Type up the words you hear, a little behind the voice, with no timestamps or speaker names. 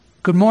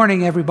Good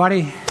morning,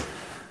 everybody.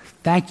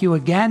 Thank you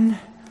again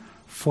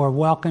for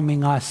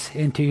welcoming us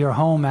into your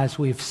home. As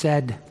we've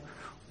said,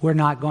 we're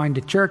not going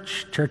to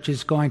church. Church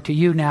is going to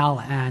you now,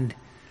 and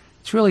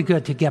it's really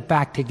good to get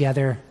back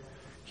together.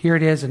 Here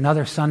it is,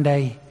 another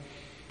Sunday,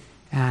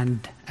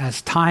 and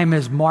as time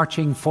is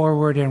marching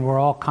forward and we're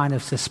all kind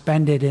of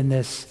suspended in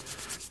this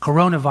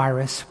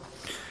coronavirus,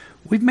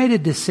 we've made a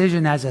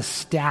decision as a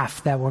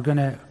staff that we're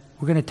gonna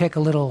take a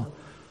little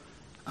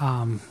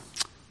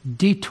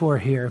detour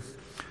here.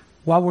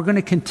 While we're going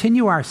to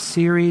continue our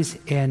series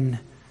in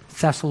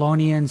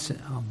Thessalonians,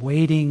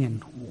 waiting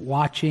and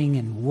watching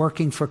and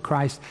working for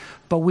Christ,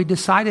 but we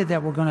decided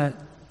that we're going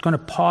to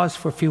pause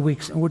for a few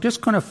weeks, and we're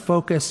just going to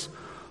focus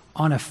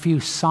on a few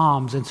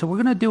Psalms. And so we're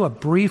going to do a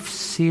brief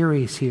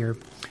series here,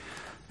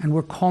 and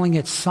we're calling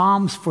it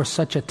Psalms for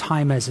Such a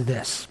Time as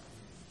This.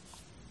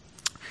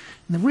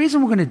 And the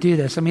reason we're going to do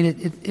this,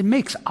 it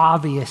makes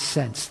obvious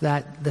sense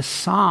that the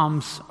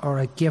Psalms are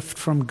a gift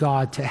from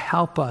God to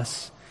help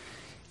us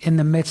in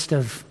the midst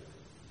of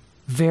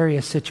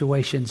various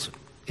situations,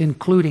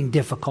 including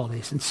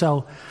difficulties. And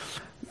so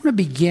I'm going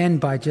to begin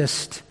by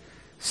just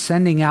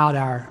sending out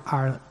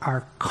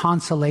our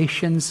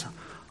consolations.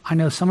 I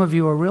know some of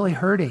you are really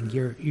hurting.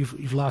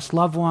 You've lost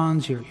loved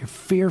ones, you're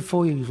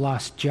fearful, you've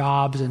lost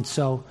jobs. And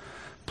so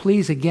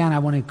please, again, I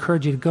want to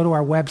encourage you to go to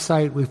our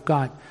website. We've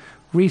got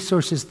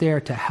resources there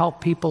to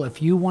help people.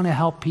 If you want to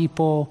help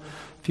people,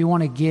 if you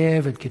want to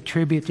give and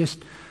contribute,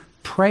 just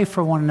pray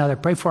for one another.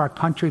 Pray for our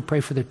country. Pray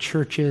for the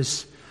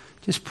churches.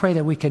 Just pray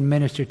that we can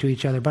minister to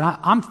each other. But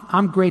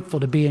I'm grateful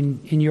to be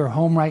in your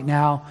home right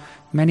now.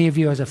 Many of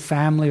you as a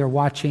family are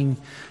watching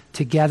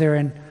together.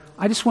 And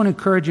I just want to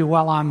encourage you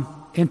while I'm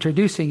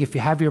introducing, if you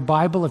have your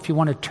Bible, if you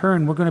want to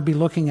turn, we're going to be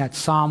looking at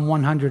Psalm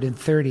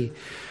 130.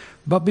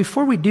 But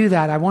before we do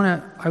that,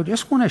 I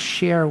just want to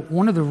share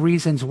one of the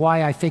reasons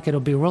why I think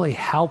it'll be really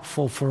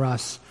helpful for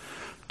us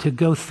to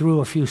go through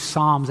a few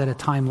Psalms at a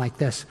time like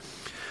this.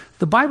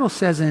 The Bible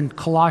says in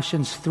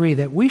Colossians 3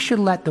 that we should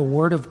let the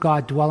Word of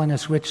God dwell in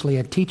us richly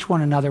and teach one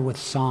another with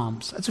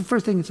psalms. That's the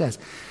first thing it says.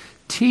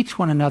 Teach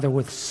one another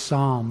with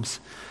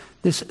psalms.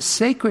 This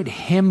sacred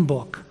hymn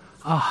book,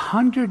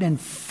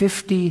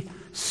 150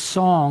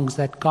 songs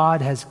that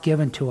God has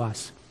given to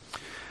us.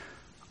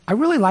 I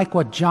really like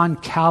what John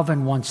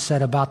Calvin once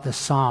said about the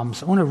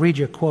Psalms. I want to read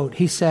you a quote.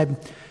 He said,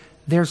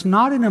 "There's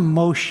not an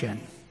emotion,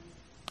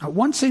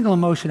 one single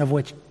emotion of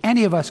which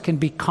any of us can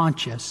be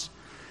conscious,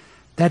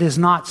 that is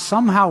not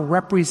somehow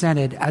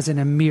represented as in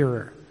a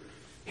mirror."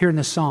 Here in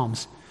the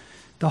Psalms,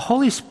 the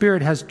Holy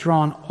Spirit has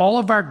drawn all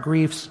of our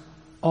griefs,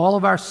 all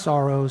of our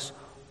sorrows,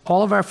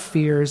 all of our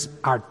fears,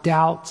 our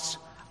doubts,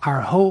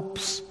 our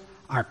hopes,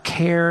 our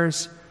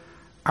cares,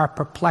 our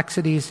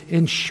perplexities,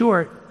 in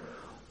short,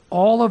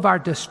 all of our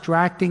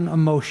distracting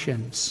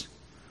emotions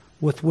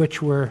with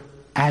which we're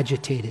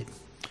agitated.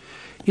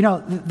 You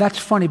know, that's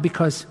funny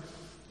because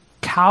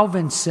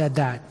Calvin said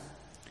that.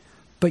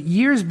 But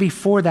years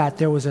before that,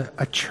 there was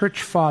a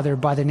church father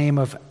by the name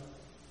of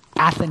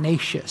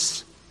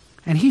Athanasius.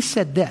 And he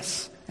said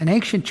this, an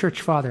ancient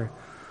church father: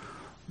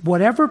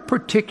 "Whatever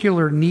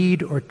particular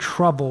need or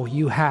trouble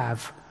you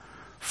have,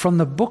 from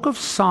the book of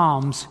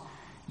Psalms,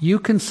 you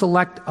can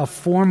select a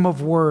form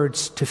of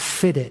words to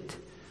fit it,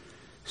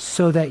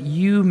 so that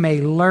you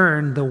may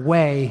learn the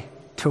way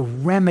to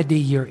remedy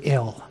your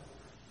ill."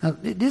 Now,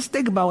 just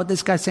think about what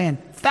this guy's saying.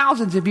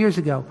 Thousands of years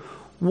ago,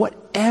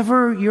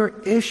 whatever your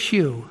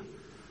issue,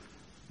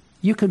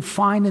 you can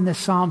find in the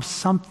Psalms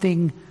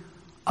something,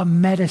 a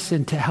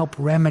medicine to help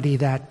remedy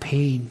that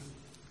pain.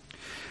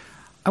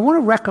 I want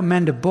to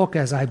recommend a book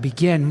as I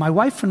begin. My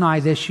wife and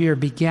I this year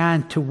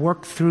began to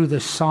work through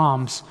the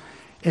Psalms.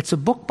 It's a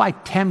book by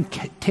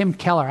Tim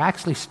Keller. I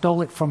actually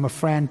stole it from a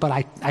friend, but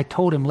I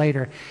told him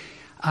later.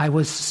 I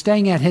was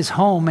staying at his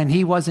home and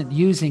he wasn't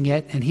using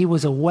it and he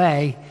was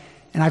away,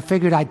 and I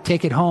figured I'd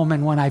take it home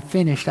and when I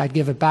finished I'd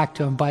give it back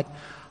to him, but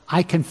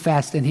I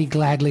confessed and he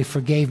gladly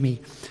forgave me.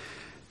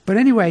 But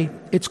anyway,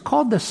 it's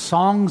called The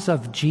Songs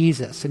of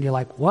Jesus. And you're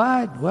like,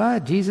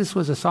 what? Jesus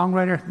was a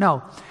songwriter?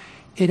 No,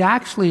 it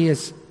actually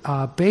is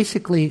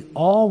basically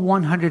all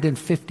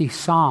 150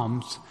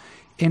 Psalms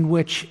in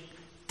which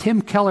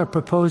Tim Keller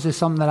proposes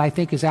something that I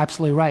think is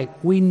absolutely right.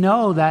 We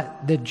know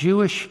that the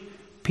Jewish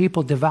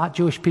people, devout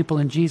Jewish people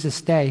in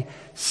Jesus' day,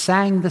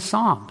 sang the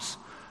Psalms.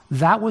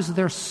 That was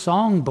their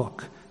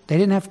songbook. They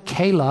didn't have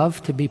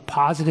K-Love to be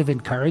positive,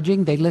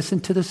 encouraging. They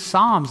listened to the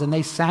Psalms and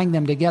they sang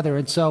them together.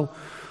 And so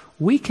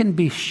we can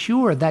be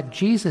sure that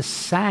Jesus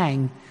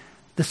sang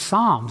the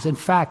Psalms. In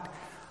fact,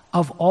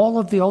 of all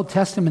of the Old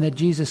Testament that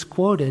Jesus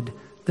quoted,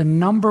 the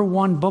number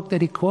one book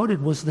that he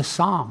quoted was the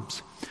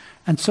Psalms.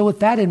 And so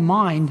with that in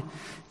mind,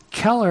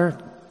 Keller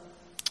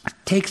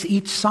takes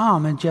each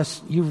psalm and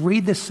you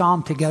read the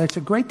psalm together. It's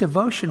a great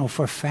devotional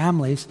for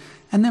families,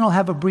 and then I'll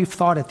have a brief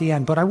thought at the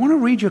end. But I want to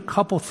read you a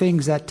couple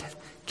things that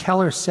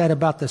Keller said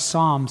about the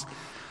Psalms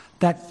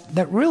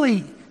that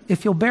really,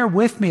 if you'll bear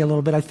with me a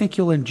little bit, I think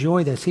you'll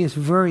enjoy this. He is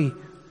very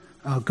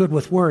good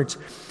with words.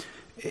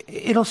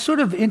 it'll sort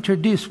of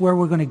introduce where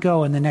we're going to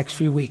go in the next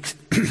few weeks.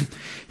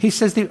 He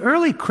says, the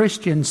early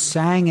Christians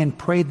sang and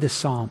prayed the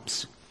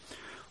Psalms.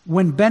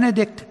 When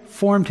Benedict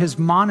formed his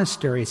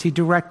monasteries, he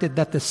directed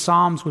that the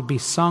Psalms would be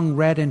sung,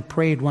 read, and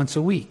prayed once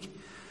a week.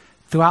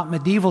 Throughout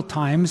medieval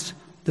times,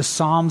 the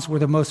Psalms were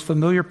the most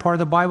familiar part of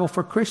the Bible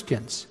for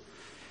Christians.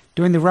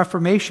 During the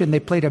Reformation, they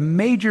played a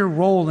major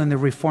role in the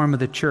reform of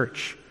the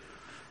church.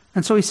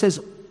 And so he says,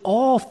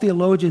 all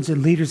theologians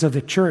and leaders of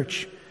the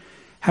church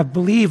have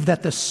believed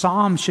that the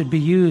Psalms should be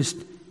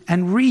used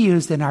and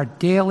reused in our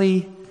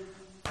daily,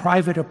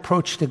 private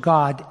approach to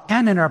God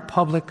and in our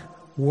public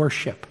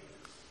worship.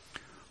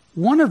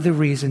 One of the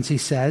reasons, he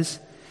says,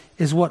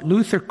 is what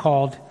Luther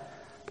called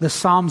the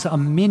Psalms a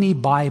mini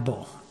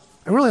Bible.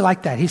 I really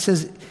like that. He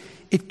says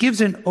it gives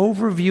an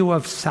overview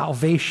of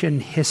salvation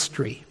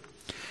history.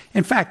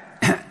 In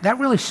fact, that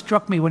really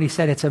struck me when he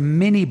said it's a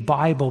mini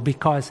Bible,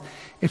 because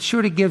it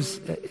sort of gives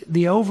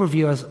the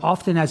overview, as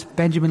often as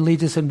Benjamin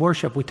leads us in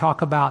worship. We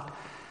talk about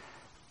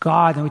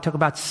God, and we talk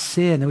about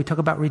sin, and we talk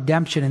about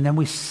redemption, and then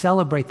we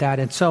celebrate that.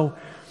 And so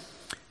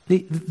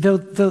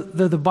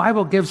the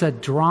Bible gives a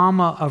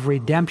drama of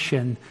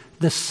redemption.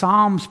 The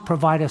Psalms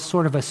provide us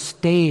sort of a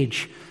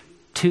stage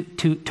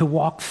to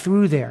walk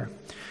through there.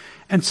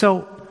 And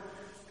so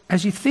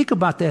as you think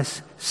about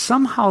this,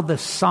 somehow the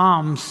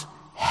Psalms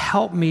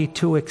help me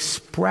to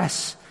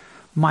express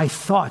my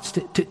thoughts,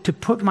 to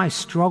put my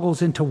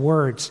struggles into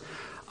words.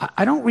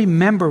 I don't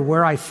remember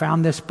where I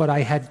found this, but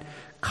I had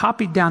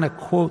copied down a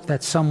quote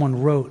that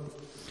someone wrote.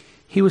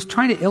 He was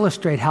trying to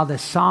illustrate how the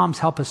Psalms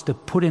help us to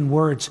put in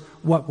words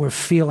what we're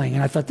feeling.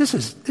 And I thought, this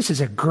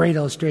is a great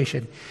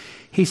illustration.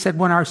 He said,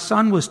 when our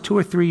son was 2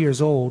 or 3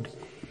 years old,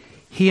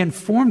 he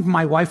informed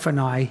my wife and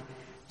I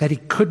that he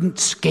couldn't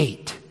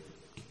skate.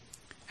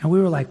 And we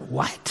were like,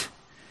 what?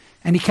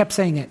 And he kept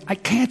saying it, I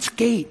can't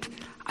skate.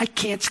 I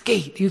can't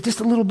skate. He was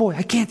just a little boy.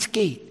 I can't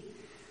skate.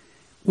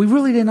 We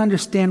really didn't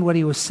understand what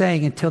he was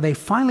saying until they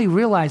finally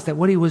realized that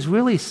what he was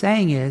really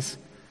saying is,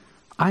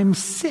 I'm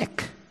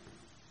sick.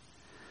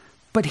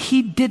 But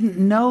he didn't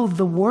know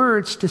the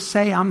words to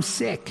say, I'm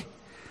sick.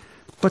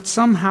 But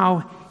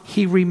somehow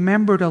he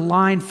remembered a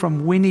line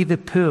from Winnie the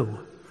Pooh.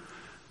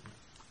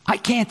 I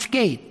can't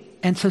skate.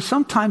 And so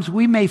sometimes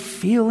we may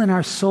feel in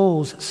our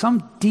souls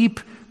some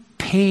deep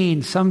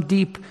pain, some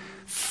deep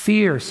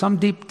fear, some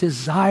deep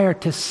desire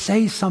to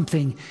say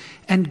something.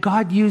 And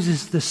God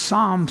uses the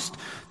Psalms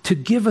to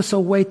give us a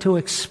way to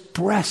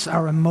express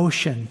our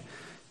emotion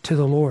to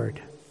the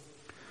Lord.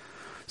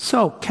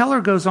 So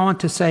Keller goes on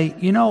to say,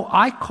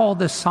 I call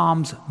the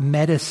Psalms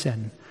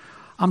medicine.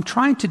 I'm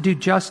trying to do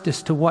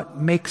justice to what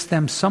makes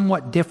them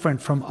somewhat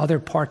different from other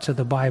parts of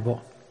the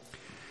Bible.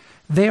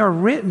 They are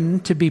written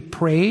to be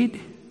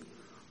prayed,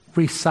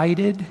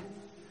 recited,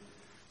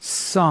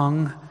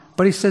 sung,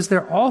 but he says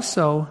they're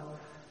also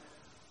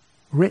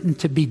written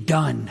to be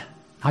done,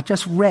 not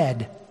just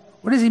read.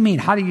 What does he mean?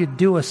 How do you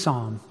do a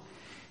psalm?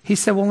 He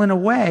said, well, in a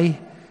way,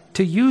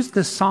 to use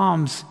the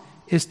Psalms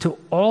is to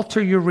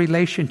alter your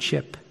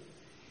relationship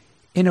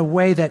in a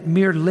way that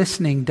mere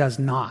listening does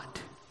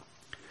not.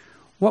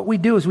 What we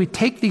do is we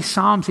take these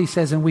Psalms, he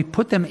says, and we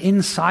put them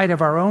inside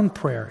of our own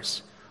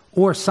prayers.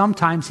 Or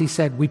sometimes, he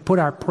said, we put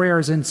our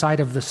prayers inside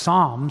of the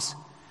Psalms.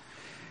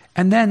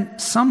 And then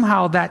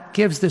somehow that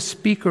gives the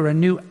speaker a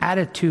new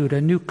attitude,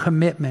 a new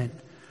commitment,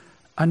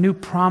 a new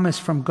promise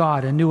from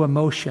God, a new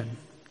emotion.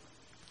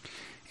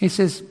 He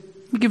says,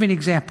 let me give you an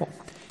example.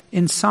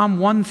 In Psalm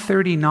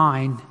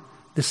 139,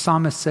 the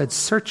psalmist said,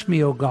 search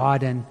me, O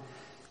God, and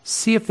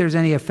see if there's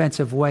any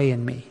offensive way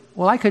in me.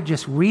 Well, I could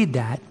just read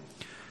that,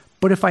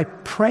 but if I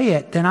pray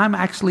it, then I'm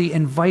actually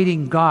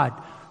inviting God.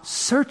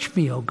 Search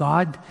me, O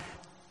God,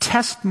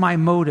 test my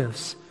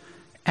motives,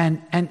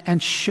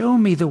 and show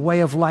me the way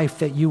of life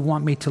that you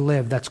want me to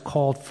live that's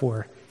called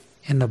for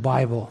in the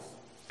Bible.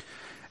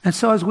 And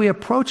so as we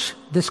approach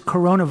this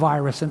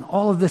coronavirus and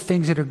all of the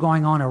things that are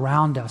going on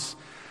around us,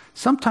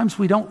 sometimes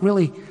we don't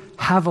really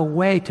have a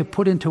way to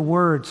put into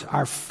words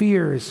our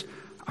fears,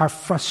 our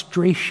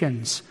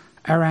frustrations,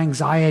 our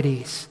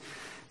anxieties,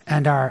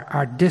 and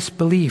our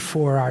disbelief,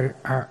 or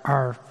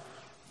our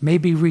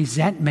maybe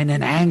resentment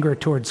and anger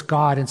towards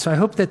God. And so I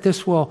hope that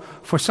this will,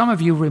 for some of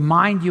you,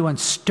 remind you and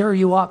stir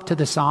you up to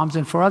the Psalms,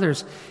 and for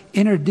others,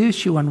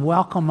 introduce you and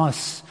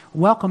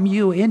welcome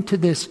you into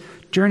this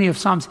journey of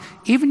Psalms.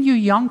 Even you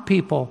young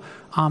people,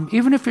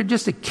 even if you're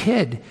just a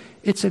kid,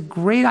 it's a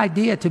great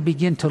idea to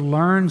begin to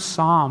learn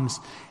Psalms.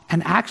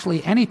 And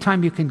actually,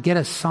 anytime you can get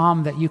a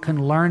psalm that you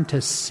can learn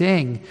to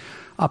sing.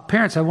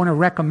 Parents, I want to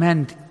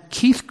recommend,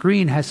 Keith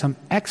Green has some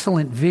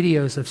excellent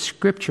videos of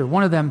Scripture.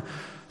 One of them,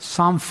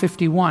 Psalm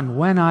 51,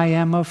 when I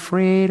am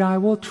afraid, I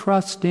will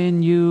trust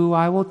in you,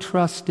 I will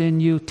trust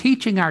in you.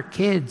 Teaching our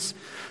kids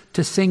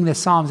to sing the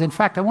Psalms. In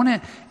fact, I want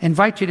to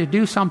invite you to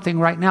do something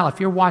right now. If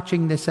you're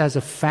watching this as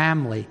a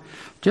family,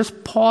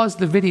 just pause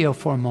the video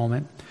for a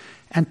moment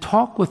and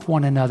talk with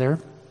one another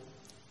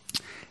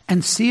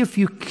and see if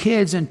you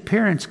kids and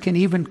parents can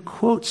even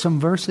quote some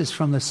verses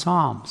from the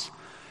Psalms.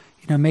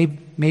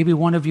 Maybe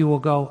one of you will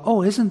go,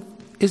 oh, isn't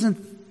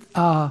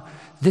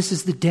this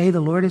is the day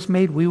the Lord has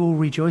made, we will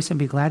rejoice and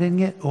be glad in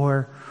it?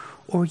 Or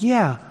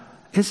yeah,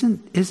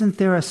 isn't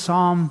there a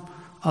psalm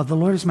of the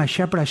Lord is my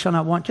shepherd, I shall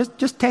not want?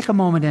 Just take a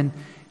moment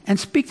and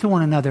speak to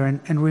one another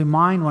and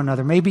remind one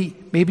another. Maybe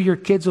your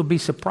kids will be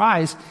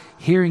surprised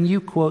hearing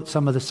you quote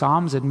some of the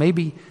Psalms, and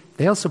maybe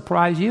they'll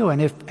surprise you.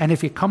 And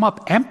if you come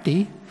up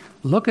empty,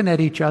 looking at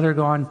each other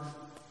going,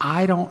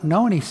 I don't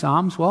know any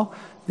Psalms, well,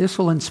 this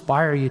will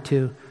inspire you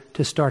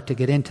to start to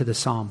get into the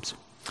Psalms.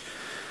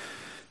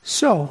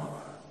 So,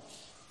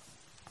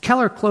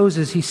 Keller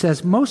closes, he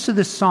says, most of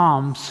the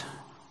Psalms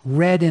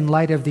read in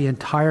light of the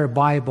entire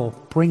Bible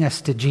bring us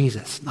to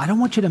Jesus. I don't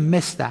want you to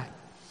miss that.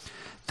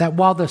 That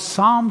while the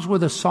Psalms were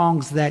the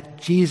songs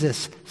that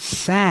Jesus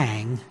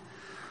sang,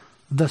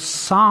 the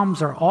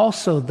Psalms are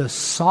also the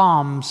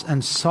psalms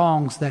and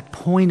songs that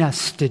point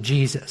us to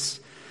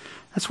Jesus.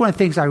 That's one of the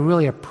things I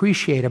really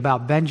appreciate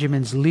about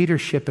Benjamin's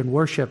leadership and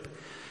worship.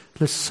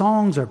 The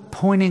songs are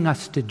pointing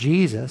us to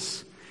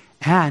Jesus,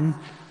 and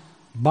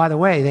by the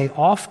way, they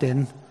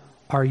often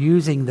are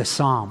using the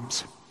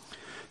Psalms.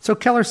 So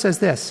Keller says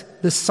this,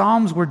 the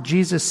Psalms were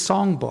Jesus'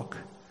 songbook.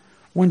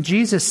 When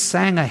Jesus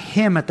sang a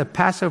hymn at the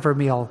Passover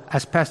meal,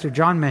 as Pastor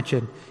John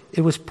mentioned,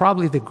 it was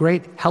probably the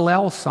great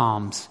Hallel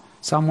Psalms,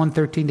 Psalm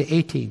 113 to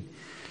 18.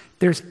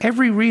 There's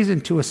every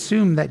reason to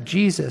assume that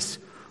Jesus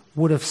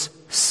would have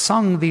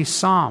sung these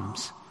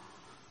Psalms.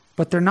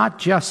 But they're not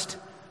just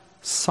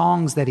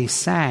songs that he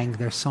sang,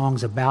 they're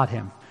songs about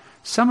him.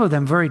 Some of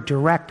them very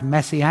direct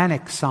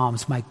messianic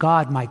psalms, my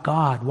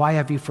God, why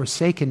have you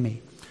forsaken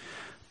me?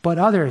 But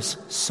others,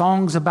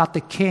 songs about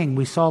the king.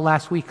 We saw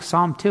last week,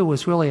 Psalm 2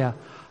 was really a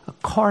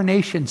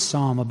coronation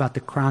psalm about the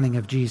crowning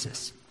of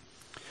Jesus.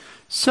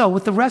 So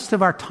with the rest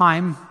of our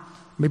time,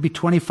 maybe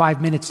 25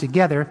 minutes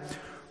together,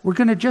 we're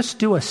going to just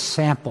do a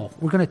sample.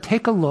 We're going to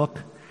take a look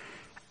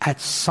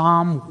at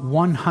Psalm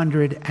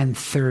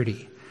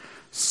 130.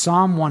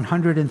 Psalm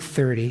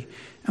 130.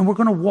 And we're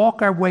going to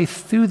walk our way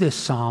through this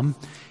psalm.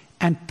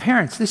 And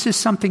parents, this is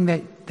something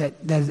that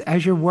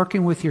as you're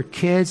working with your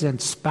kids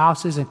and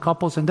spouses and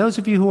couples, and those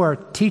of you who are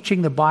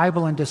teaching the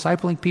Bible and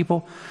discipling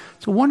people,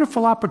 it's a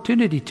wonderful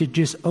opportunity to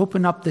just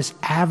open up this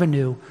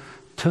avenue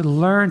to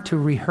learn, to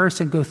rehearse,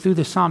 and go through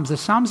the Psalms. The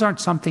Psalms aren't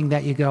something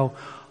that you go,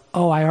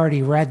 oh, I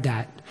already read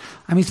that.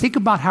 I mean, think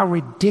about how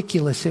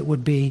ridiculous it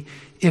would be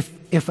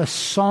if a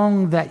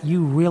song that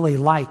you really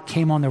like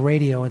came on the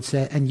radio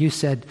and you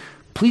said,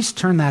 please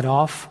turn that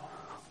off.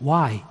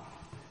 Why?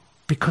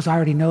 Because I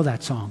already know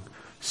that song.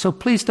 So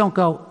please don't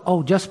go,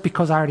 oh, just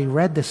because I already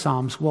read the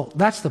Psalms. Well,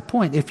 that's the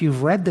point. If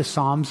you've read the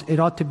Psalms, it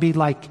ought to be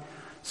like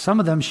some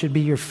of them should be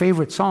your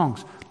favorite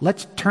songs.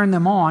 Let's turn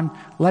them on.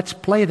 Let's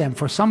play them.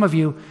 For some of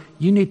you,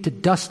 you need to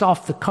dust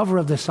off the cover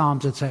of the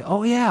Psalms and say,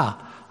 oh yeah,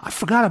 I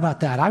forgot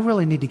about that. I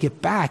really need to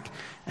get back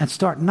and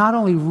start not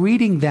only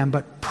reading them,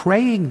 but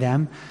praying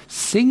them,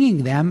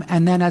 singing them,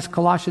 and then as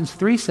Colossians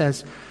 3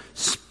 says,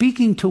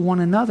 speaking to one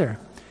another.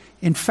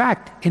 In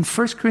fact, in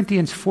 1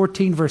 Corinthians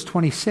 14, verse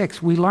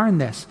 26, we learn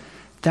this,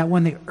 that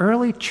when the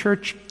early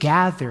church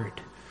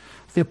gathered,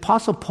 the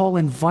Apostle Paul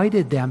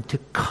invited them to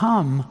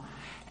come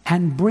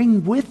and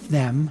bring with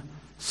them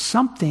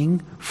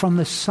something from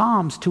the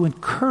Psalms to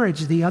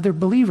encourage the other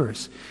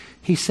believers.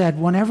 He said,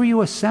 whenever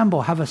you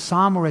assemble, have a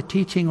psalm or a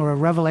teaching or a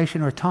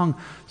revelation or a tongue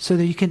so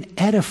that you can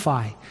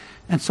edify.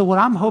 And so what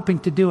I'm hoping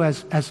to do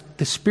as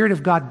the Spirit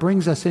of God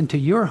brings us into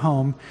your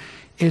home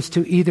is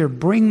to either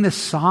bring the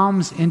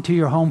Psalms into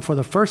your home for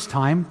the first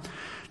time,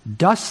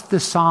 dust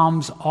the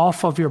Psalms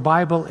off of your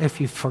Bible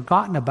if you've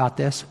forgotten about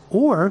this,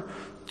 or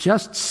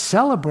just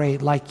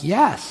celebrate like,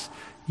 yes,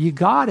 you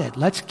got it.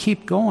 Let's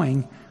keep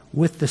going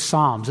with the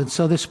Psalms. And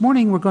so this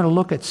morning we're going to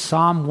look at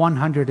Psalm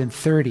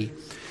 130.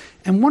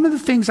 And one of the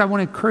things I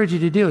want to encourage you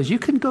to do is you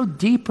can go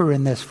deeper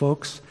in this,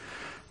 folks.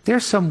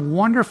 There's some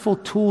wonderful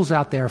tools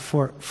out there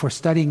for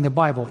studying the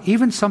Bible,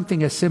 even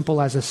something as simple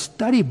as a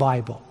study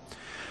Bible.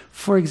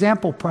 For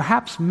example,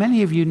 perhaps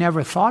many of you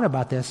never thought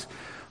about this,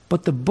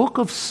 but the book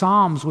of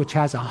Psalms, which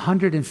has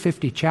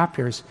 150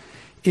 chapters,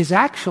 is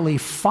actually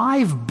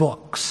 5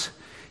 books.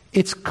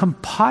 It's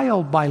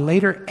compiled by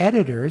later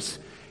editors,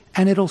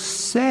 and it'll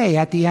say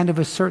at the end of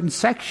a certain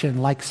section,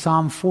 like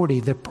Psalm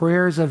 40, the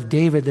prayers of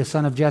David, the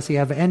son of Jesse,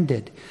 have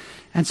ended.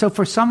 And so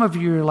for some of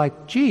you, you're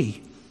like,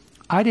 gee,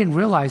 I didn't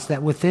realize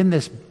that within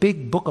this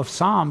big book of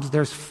Psalms,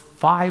 there's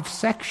 5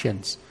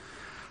 sections.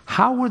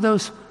 How were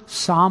those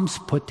Psalms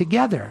put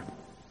together?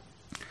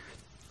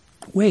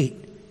 Wait,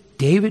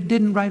 David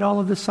didn't write all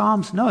of the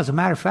Psalms? No, as a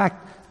matter of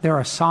fact, there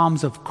are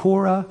Psalms of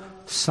Korah,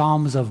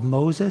 Psalms of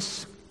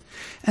Moses.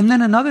 And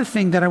then another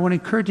thing that I want to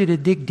encourage you to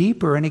dig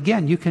deeper, and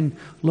again, you can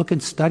look in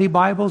study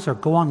Bibles or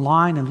go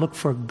online and look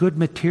for good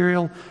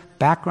material,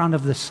 background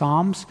of the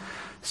Psalms.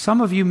 Some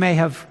of you may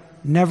have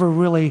never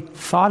really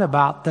thought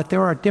about that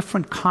there are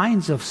different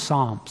kinds of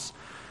Psalms.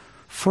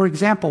 For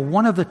example,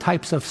 one of the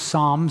types of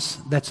Psalms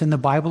that's in the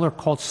Bible are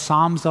called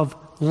Psalms of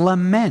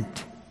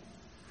Lament.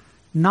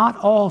 Not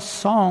all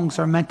songs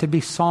are meant to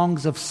be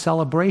songs of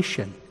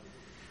celebration.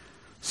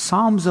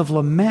 Psalms of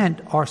lament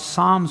are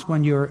psalms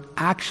when you're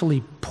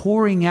actually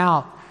pouring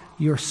out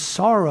your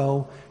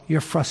sorrow,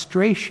 your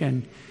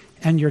frustration,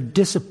 and your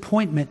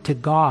disappointment to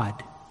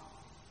God.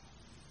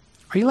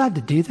 Are you allowed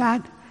to do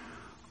that?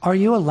 Are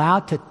you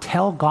allowed to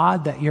tell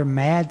God that you're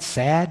mad,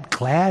 sad,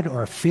 glad,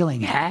 or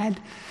feeling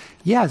had?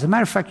 Yeah, as a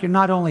matter of fact, you're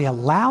not only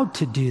allowed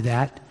to do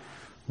that,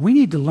 we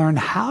need to learn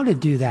how to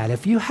do that.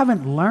 If you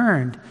haven't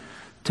learned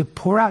to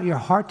pour out your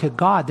heart to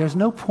God, there's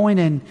no point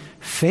in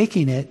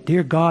faking it.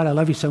 Dear God, I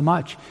love you so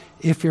much,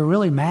 if you're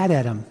really mad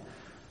at him.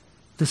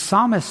 The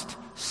psalmist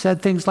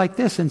said things like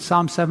this in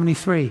Psalm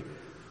 73.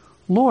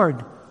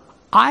 Lord,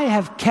 I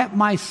have kept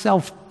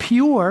myself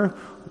pure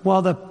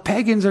while the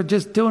pagans are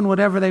just doing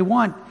whatever they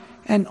want,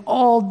 and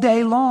all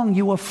day long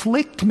you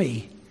afflict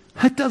me.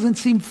 That doesn't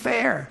seem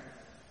fair.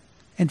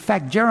 In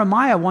fact,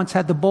 Jeremiah once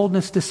had the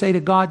boldness to say to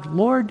God,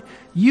 Lord,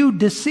 you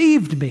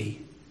deceived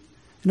me.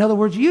 In other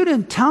words, you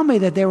didn't tell me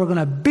that they were going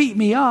to beat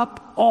me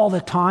up all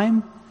the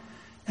time.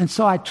 And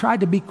so I tried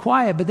to be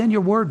quiet, but then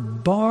your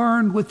word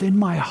burned within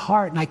my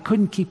heart and I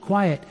couldn't keep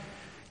quiet.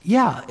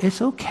 Yeah,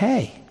 it's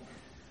okay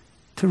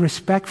to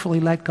respectfully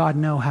let God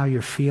know how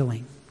you're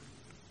feeling.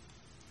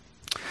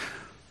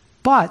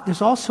 But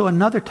there's also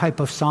another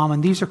type of psalm,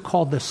 and these are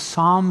called the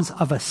Psalms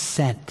of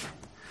Ascent.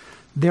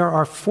 There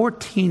are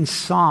 14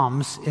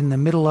 psalms in the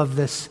middle of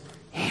this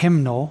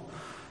hymnal,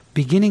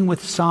 beginning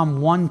with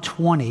Psalm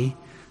 120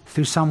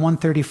 through Psalm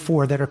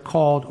 134 that are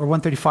called, or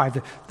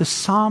 135, the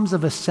Psalms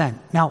of Ascent.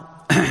 Now,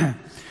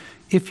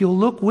 if you'll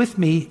look with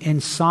me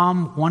in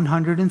Psalm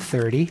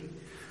 130,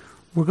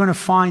 we're going to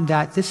find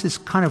that this is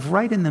kind of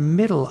right in the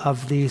middle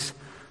of these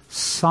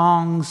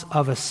songs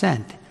of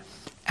ascent.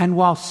 And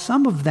while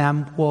some of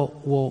them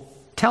will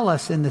tell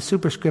us in the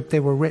superscript they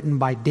were written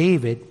by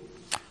David,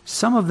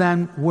 some of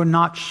them we're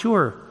not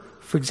sure.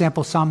 For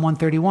example, Psalm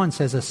 131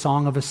 says a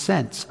song of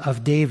ascents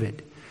of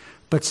David.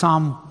 But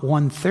Psalm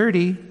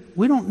 130,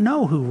 we don't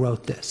know who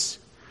wrote this.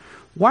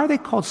 Why are they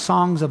called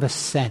songs of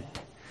ascent?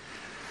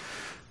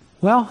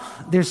 Well,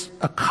 there's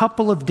a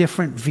couple of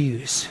different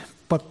views,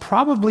 but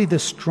probably the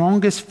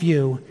strongest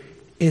view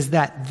is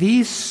that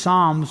these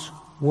psalms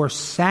were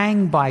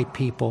sang by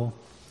people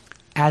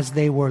as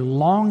they were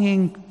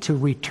longing to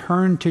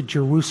return to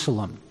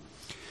Jerusalem.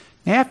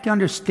 Now, you have to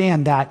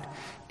understand that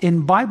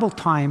in Bible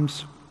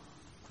times,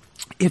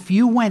 if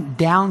you went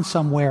down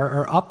somewhere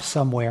or up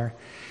somewhere,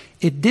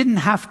 it didn't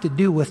have to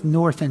do with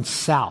north and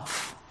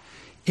south.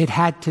 It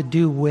had to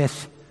do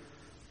with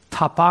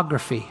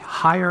topography,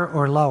 higher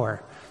or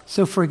lower.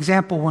 So, for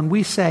example, when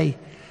we say,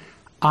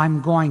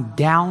 I'm going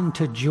down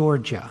to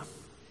Georgia,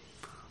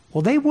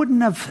 well, they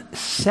wouldn't have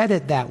said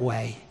it that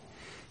way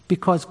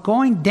because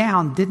going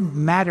down didn't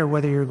matter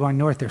whether you were going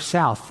north or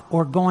south,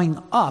 or going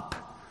up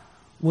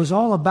was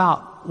all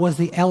about, was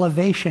the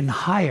elevation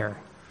higher?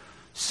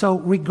 So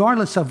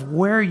regardless of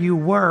where you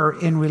were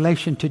in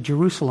relation to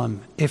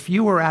Jerusalem, if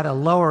you were at a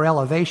lower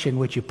elevation,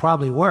 which you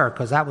probably were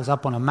because that was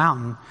up on a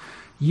mountain,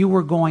 you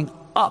were going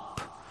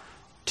up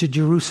to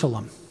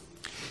Jerusalem.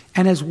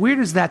 And as weird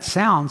as that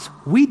sounds,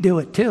 we do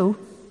it too.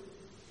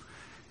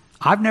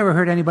 I've never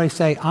heard anybody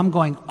say, I'm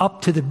going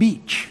up to the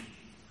beach.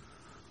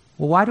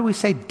 Well, why do we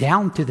say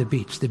down to the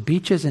beach? The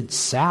beach isn't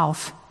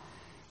south.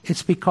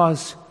 It's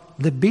because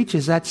the beach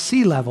is at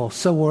sea level.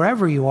 So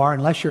wherever you are,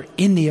 unless you're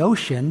in the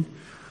ocean,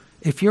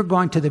 if you're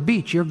going to the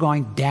beach, you're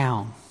going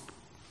down.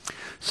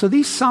 So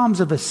these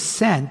Psalms of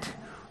Ascent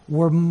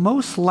were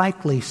most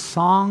likely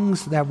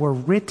songs that were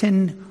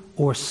written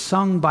or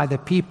sung by the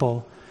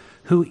people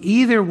who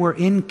either were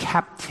in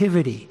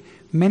captivity.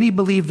 Many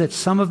believe that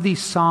some of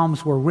these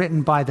psalms were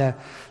written by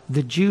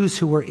the Jews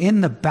who were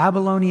in the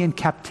Babylonian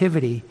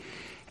captivity,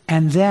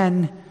 and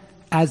then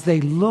as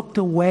they looked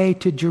away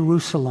to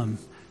Jerusalem,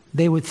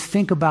 they would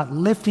think about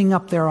lifting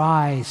up their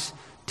eyes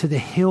to the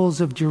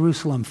hills of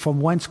Jerusalem,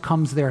 from whence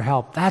comes their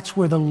help. That's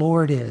where the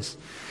Lord is.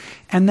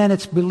 And then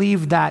it's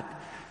believed that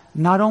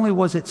not only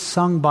was it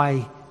sung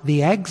by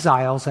the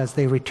exiles as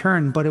they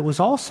returned, but it was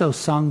also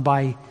sung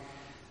by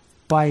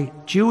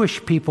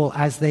Jewish people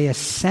as they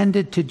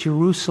ascended to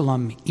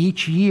Jerusalem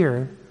each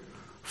year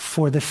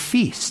for the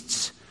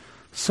feasts.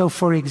 So,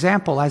 for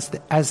example,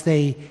 as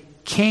they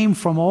came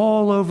from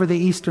all over the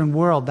Eastern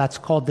world, that's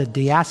called the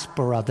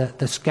diaspora,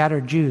 the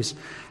scattered Jews,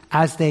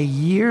 as they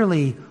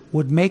yearly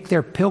would make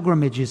their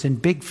pilgrimages in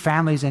big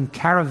families and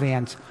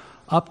caravans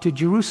up to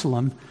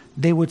Jerusalem,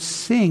 they would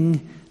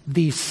sing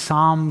these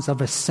Psalms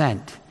of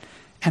Ascent.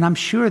 And I'm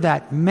sure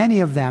that many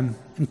of them,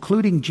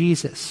 including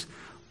Jesus,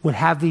 would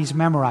have these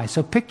memorized.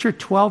 So picture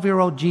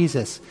 12-year-old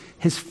Jesus,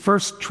 his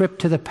first trip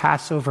to the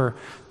Passover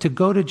to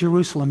go to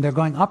Jerusalem. They're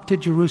going up to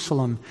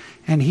Jerusalem,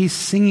 and he's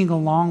singing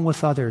along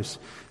with others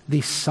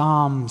these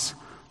Psalms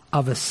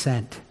of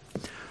Ascent.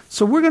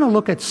 So we're going to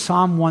look at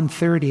Psalm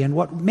 130, and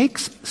what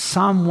makes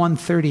Psalm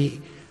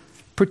 130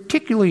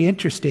 particularly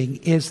interesting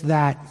is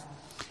that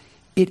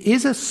it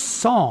is a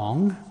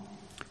song,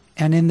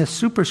 and in the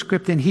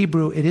superscript in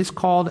Hebrew, it is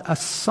called a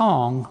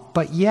song,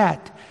 but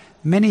yet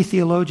many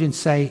theologians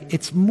say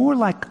it's more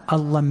like a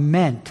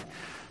lament.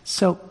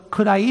 So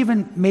could I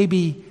even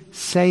maybe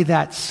say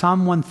that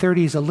Psalm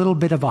 130 is a little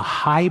bit of a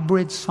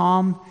hybrid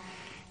psalm?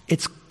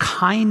 It's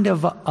kind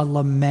of a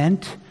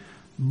lament,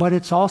 but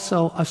it's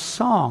also a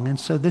song. And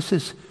so this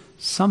is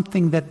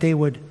something that they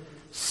would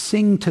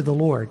sing to the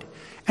Lord.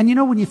 And you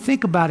know, when you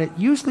think about it,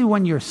 usually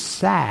when you're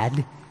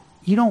sad,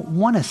 you don't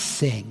want to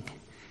sing.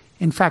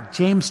 In fact,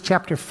 James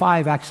chapter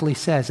 5 actually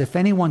says, if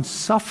anyone's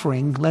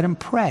suffering, let him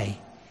pray.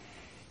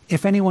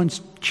 If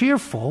anyone's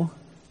cheerful,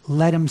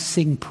 let him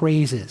sing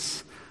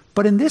praises.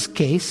 But in this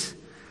case,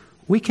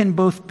 we can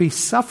both be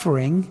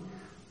suffering,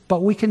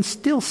 but we can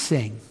still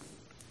sing.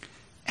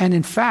 And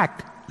in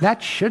fact,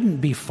 that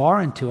shouldn't be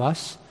foreign to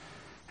us,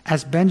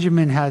 as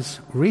Benjamin has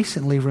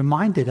recently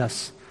reminded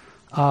us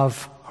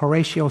of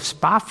Horatio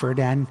Spafford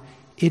and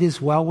It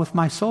Is Well With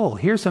My Soul.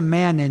 Here's a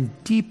man in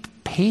deep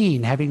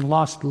pain, having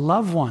lost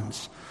loved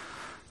ones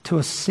to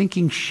a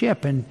sinking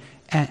ship, and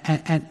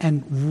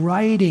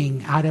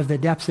writing out of the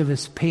depths of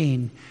his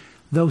pain,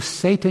 though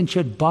Satan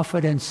should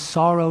buffet and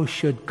sorrow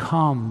should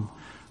come,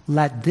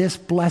 let this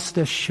blessed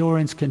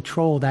assurance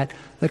control that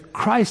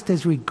Christ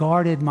has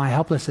regarded my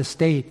helpless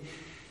estate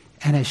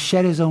and has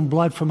shed his own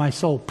blood for my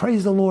soul.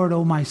 Praise the Lord,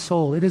 O my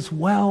soul. It is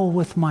well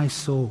with my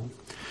soul.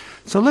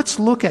 So let's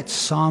look at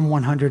Psalm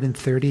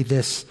 130,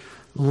 this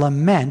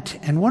lament.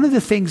 And one of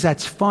the things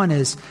that's fun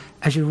is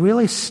as you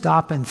really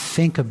stop and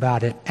think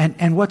about it,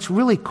 and what's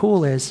really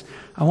cool is,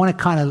 I want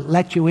to kind of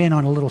let you in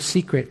on a little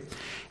secret.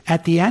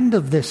 At the end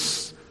of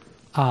this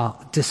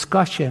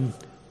discussion,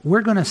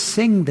 we're going to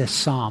sing this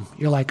psalm.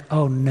 You're like,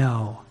 oh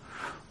no.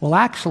 Well,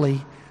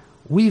 actually,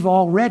 we've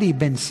already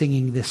been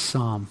singing this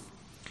psalm,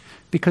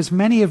 because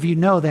many of you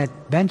know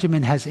that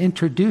Benjamin has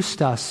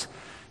introduced us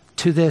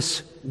to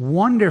this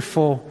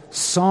wonderful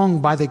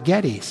song by the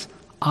Gettys.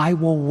 I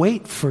will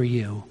wait for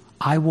you.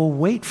 I will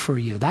wait for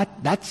you.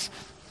 That's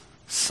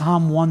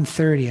Psalm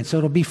 130. And so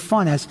it'll be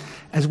fun as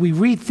we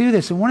read through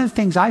this. And one of the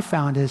things I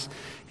found is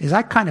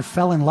I kind of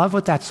fell in love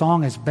with that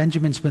song as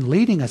Benjamin's been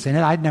leading us in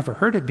it. I'd never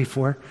heard it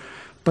before.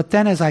 But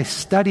then as I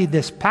studied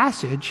this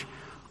passage,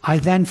 I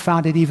then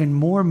found it even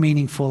more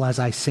meaningful as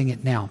I sing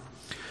it now.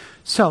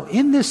 So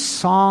in this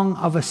song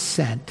of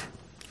ascent,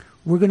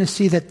 we're going to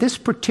see that this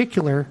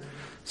particular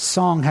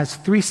song has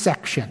 3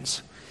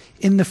 sections.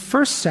 In the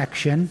first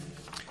section,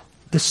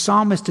 the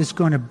psalmist is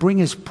going to bring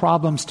his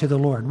problems to the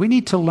Lord. We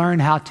need to learn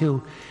how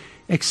to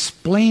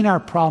explain our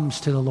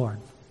problems to the Lord.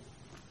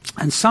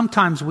 And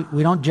sometimes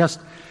we don't just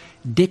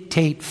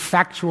dictate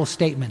factual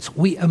statements.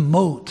 We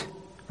emote,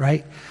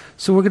 right?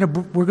 So we're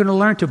going to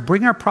learn to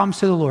bring our problems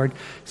to the Lord.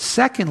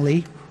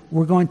 Secondly,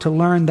 we're going to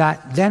learn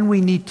that then we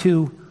need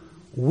to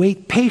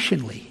wait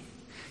patiently.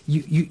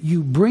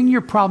 You bring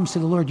your problems to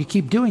the Lord. You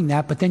keep doing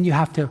that, but then you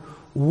have to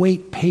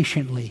wait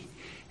patiently.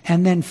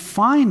 And then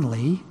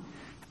finally,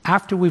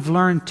 after we've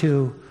learned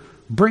to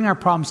bring our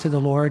problems to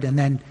the Lord and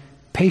then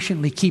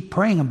patiently keep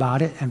praying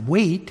about it and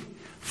wait,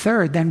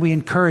 third, then we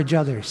encourage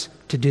others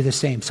to do the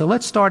same. So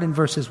let's start in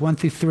verses 1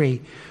 through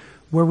 3,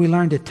 where we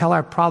learn to tell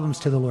our problems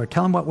to the Lord,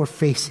 tell him what we're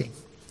facing.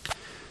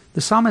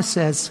 The psalmist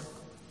says,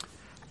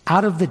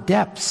 out of the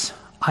depths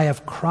I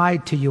have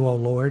cried to you, O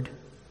Lord.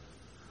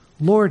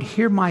 Lord,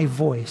 hear my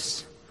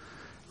voice.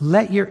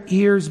 Let your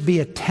ears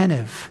be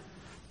attentive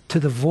to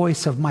the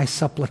voice of my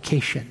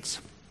supplications.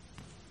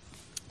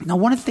 Now,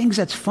 one of the things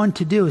that's fun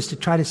to do is to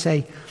try to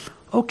say,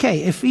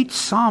 okay, if each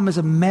psalm is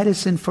a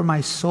medicine for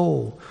my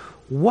soul,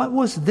 what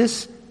was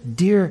this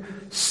dear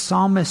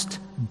psalmist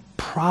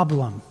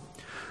problem?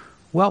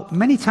 Well,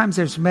 many times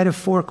there's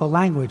metaphorical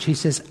language. He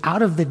says,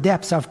 out of the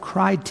depths I've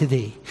cried to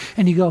thee.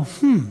 And you go,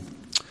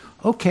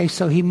 okay,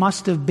 so he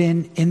must have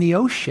been in the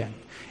ocean.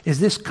 Is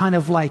this kind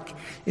of like,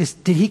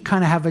 did he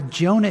kind of have a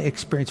Jonah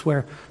experience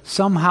where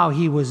somehow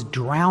he was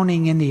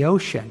drowning in the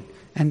ocean?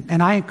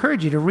 And I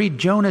encourage you to read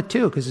Jonah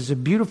too, because it's a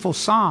beautiful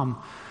psalm.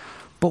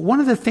 But one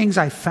of the things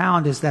I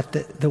found is that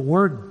the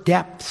word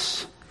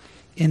depths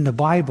in the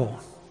Bible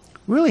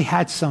really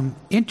had some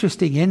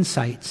interesting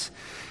insights,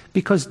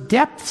 because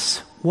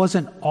depths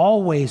wasn't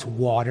always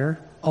water,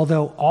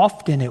 although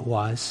often it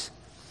was.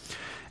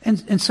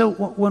 And so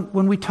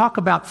when we talk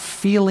about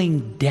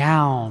feeling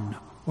down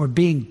or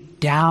being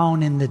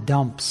down in the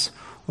dumps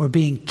or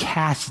being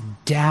cast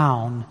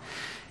down,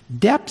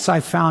 depths, I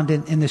found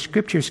in the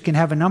scriptures, can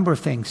have a number of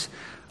things.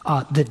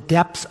 The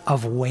depths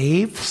of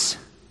waves,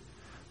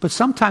 but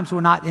sometimes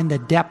we're not in the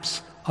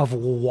depths of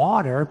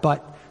water,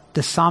 but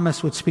the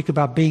psalmist would speak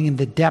about being in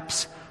the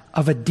depths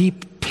of a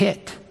deep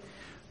pit.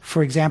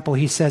 For example,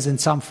 he says in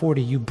Psalm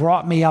 40, you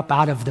brought me up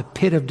out of the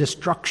pit of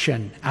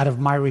destruction, out of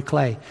miry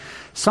clay.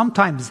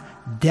 Sometimes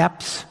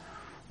depths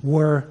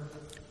were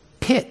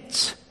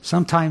pits.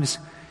 Sometimes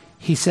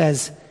he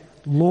says,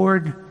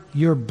 Lord,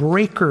 your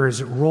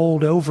breakers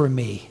rolled over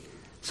me.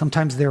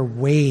 Sometimes they're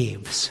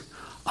waves.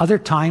 Other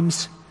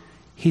times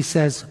he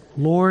says,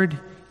 Lord,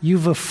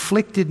 you've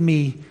afflicted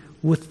me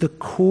with the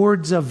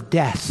cords of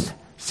death.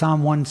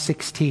 Psalm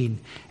 116.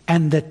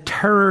 And the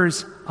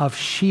terrors of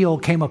Sheol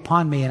came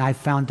upon me, and I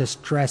found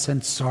distress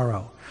and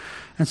sorrow.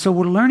 And so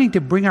we're learning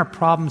to bring our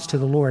problems to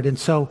the Lord. And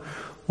so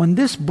when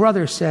this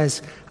brother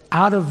says,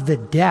 out of the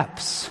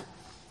depths,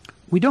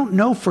 we don't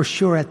know for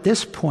sure at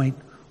this point,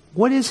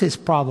 what is his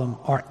problem?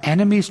 Are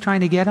enemies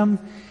trying to get him?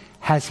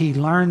 Has he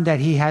learned that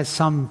he has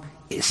some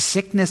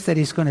sickness that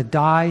he's going to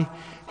die?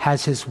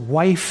 Has his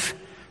wife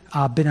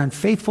been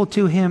unfaithful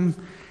to him?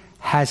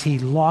 Has he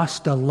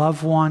lost a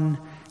loved one?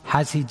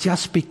 Has he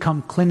just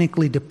become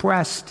clinically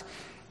depressed?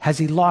 Has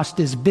he lost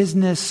his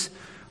business?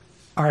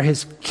 Are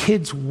his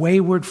kids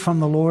wayward from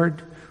the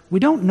Lord? We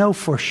don't know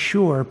for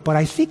sure, but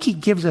I think he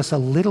gives us a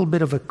little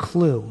bit of a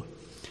clue.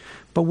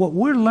 But what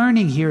we're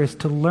learning here is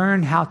to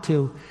learn how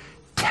to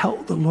tell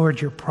the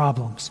Lord your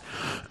problems.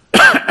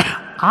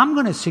 I'm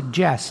going to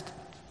suggest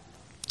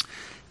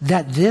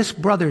that this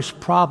brother's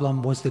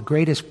problem was the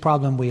greatest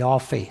problem we all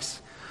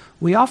face.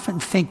 We often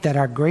think that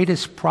our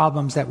greatest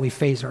problems that we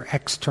face are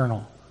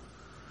external.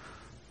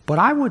 But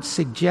I would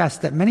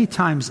suggest that many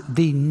times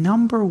the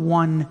number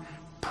one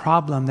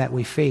problem that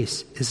we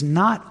face is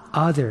not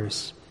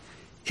others,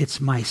 it's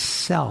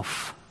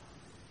myself.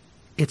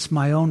 It's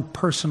my own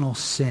personal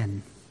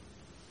sin.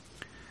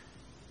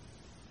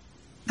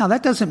 Now,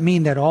 that doesn't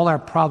mean that all our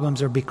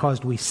problems are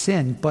because we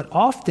sin, but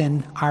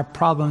often our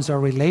problems are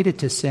related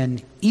to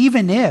sin,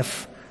 even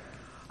if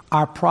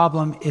our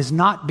problem is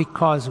not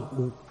because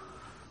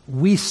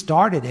we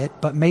started it,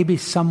 but maybe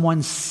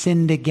someone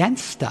sinned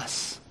against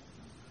us.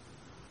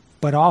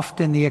 But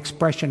often the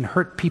expression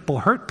hurt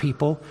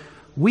people,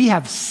 we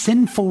have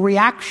sinful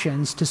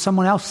reactions to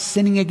someone else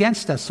sinning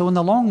against us. So in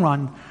the long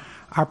run,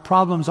 our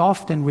problems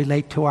often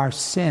relate to our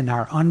sin,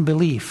 our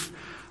unbelief,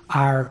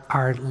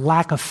 our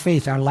lack of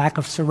faith, our lack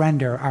of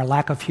surrender, our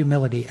lack of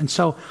humility. And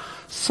so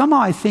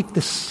somehow I think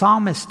the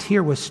psalmist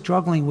here was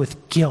struggling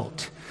with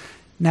guilt.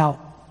 Now,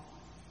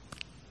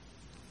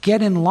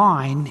 get in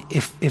line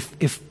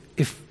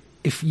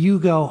if you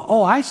go,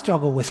 oh, I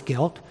struggle with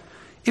guilt.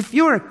 If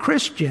you're a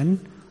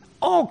Christian,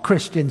 all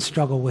Christians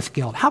struggle with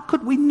guilt. How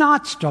could we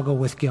not struggle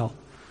with guilt?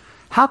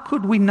 How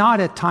could we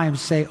not at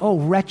times say, oh,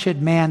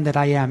 wretched man that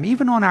I am?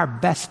 Even on our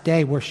best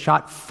day, we're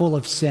shot full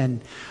of sin.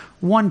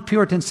 One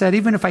Puritan said,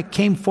 even if I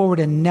came forward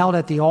and knelt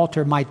at the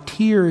altar, my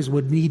tears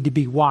would need to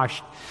be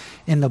washed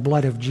in the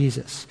blood of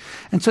Jesus.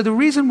 And so the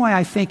reason why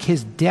I think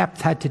his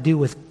depth had to do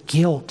with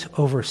guilt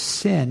over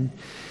sin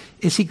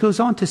is he goes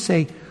on to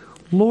say,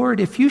 Lord,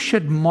 if you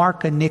should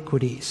mark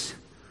iniquities,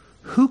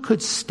 who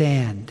could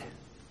stand?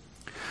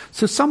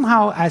 So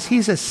somehow as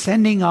he's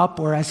ascending up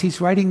or as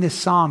he's writing this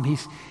psalm,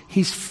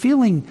 he's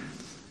feeling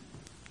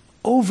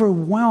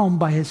overwhelmed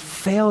by his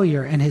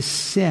failure and his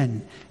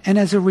sin. And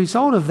as a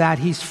result of that,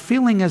 he's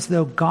feeling as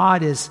though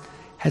God is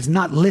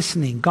not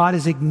listening. God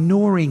is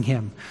ignoring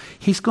him.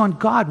 He's going,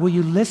 God, will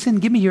you listen?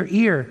 Give me your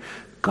ear.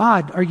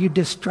 God, are you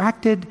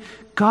distracted?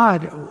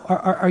 God,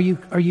 are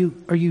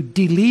you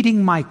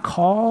deleting my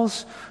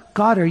calls?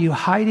 God, are you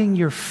hiding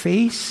your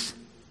face?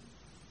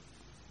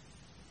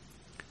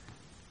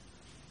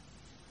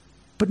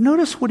 But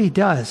notice what he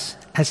does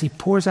as he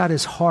pours out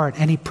his heart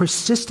and he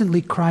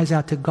persistently cries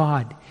out to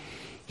God.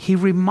 He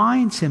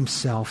reminds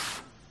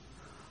himself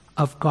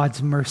of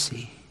God's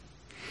mercy.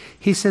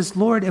 He says,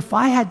 Lord, if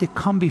I had to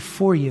come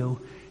before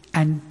you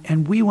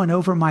and we went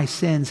over my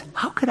sins,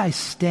 how could I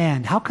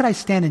stand? How could I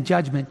stand in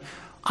judgment?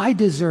 I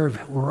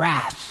deserve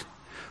wrath.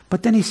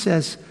 But then he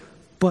says,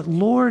 but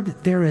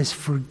Lord, there is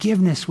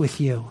forgiveness with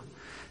you.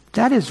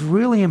 That is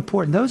really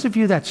important. Those of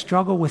you that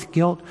struggle with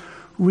guilt,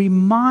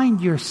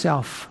 remind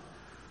yourself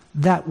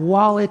that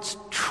while it's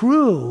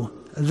true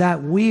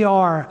that we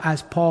are,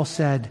 as Paul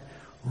said,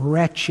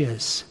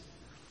 wretches,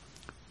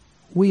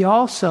 we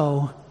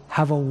also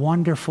have a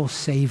wonderful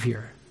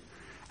Savior.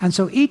 And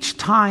so each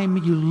time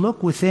you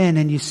look within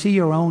and you see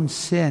your own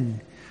sin,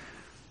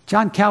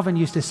 John Calvin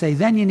used to say,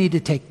 then you need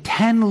to take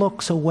 10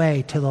 looks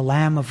away to the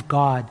Lamb of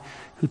God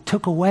who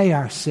took away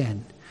our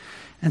sin.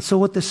 And so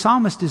what the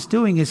psalmist is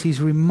doing is he's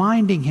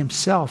reminding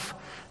himself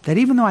that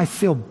even though I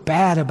feel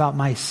bad about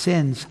my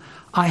sins,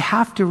 I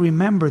have to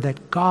remember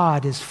that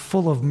God is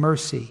full of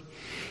mercy.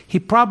 He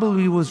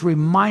probably was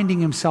reminding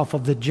himself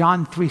of the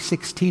John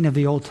 3:16 of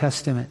the Old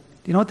Testament.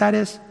 Do you know what that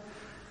is?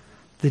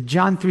 The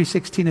John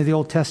 3:16 of the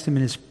Old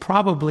Testament is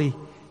probably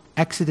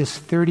Exodus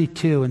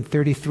 32 and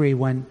 33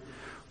 when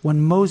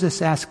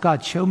Moses asked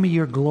God, show me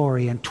your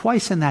glory. And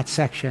twice in that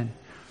section,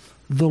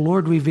 the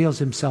Lord reveals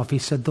himself. He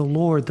said, the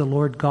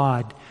Lord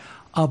God,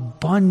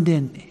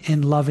 abundant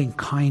in loving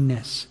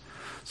kindness,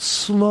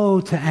 slow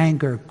to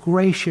anger,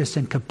 gracious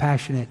and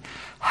compassionate,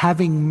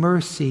 having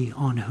mercy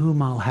on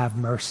whom I'll have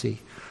mercy.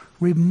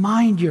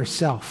 Remind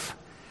yourself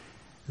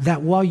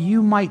that while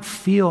you might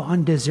feel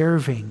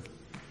undeserving,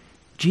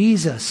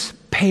 Jesus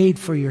paid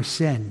for your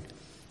sin,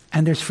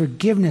 and there's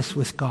forgiveness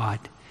with God.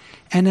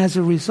 And as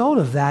a result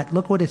of that,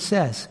 look what it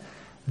says,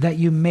 that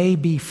you may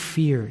be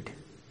feared.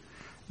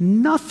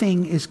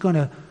 Nothing is going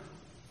to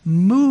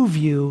move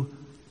you,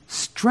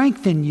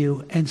 strengthen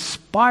you,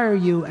 inspire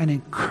you, and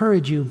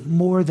encourage you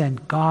more than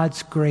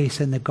God's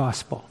grace and the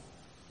gospel.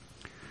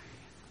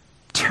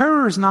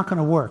 Terror is not going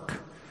to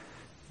work.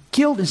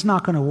 Guilt is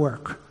not going to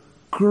work.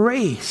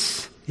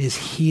 Grace is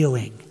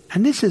healing.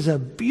 And this is a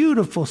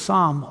beautiful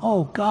psalm.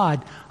 Oh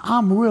God,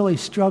 I'm really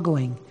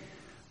struggling.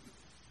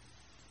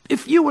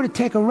 If you were to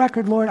take a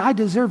record, Lord, I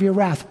deserve your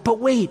wrath. But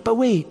wait.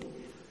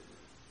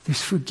 There's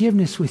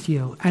forgiveness with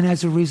you. And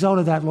as a result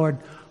of that, Lord,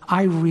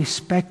 I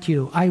respect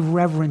you. I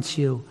reverence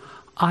you.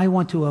 I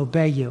want to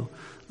obey you.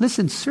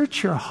 Listen,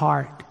 search your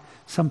heart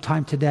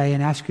sometime today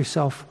and ask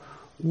yourself,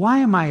 why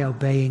am I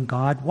obeying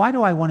God? Why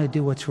do I want to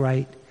do what's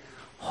right?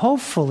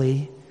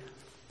 Hopefully,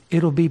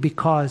 it'll be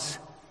because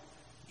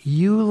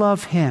you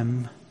love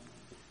him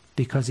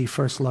because he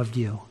first loved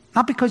you.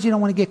 Not because you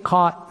don't want to get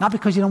caught, not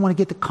because you don't want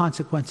to get the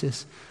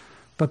consequences,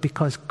 but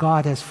because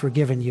God has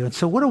forgiven you. And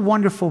so what a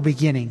wonderful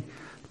beginning.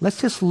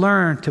 Let's just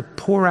learn to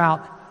pour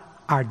out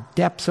our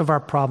depths of our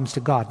problems to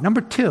God.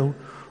 Number two,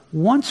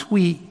 once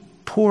we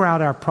pour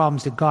out our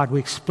problems to God, we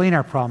explain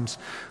our problems,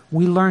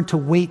 we learn to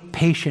wait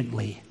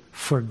patiently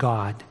for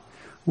God.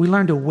 We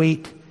learn to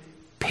wait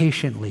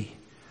patiently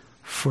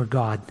for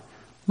God.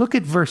 Look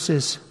at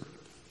verses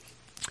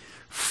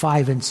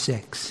 5 and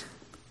 6.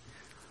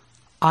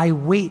 I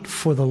wait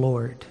for the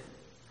Lord.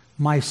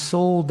 My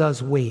soul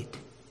does wait.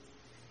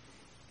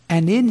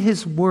 And in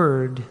his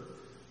word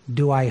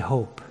do I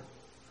hope.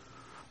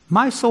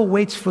 My soul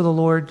waits for the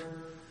Lord.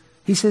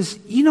 He says,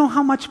 you know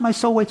how much my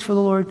soul waits for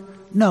the Lord?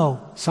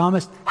 No,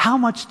 psalmist, how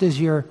much does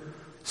your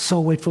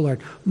soul wait for the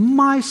Lord?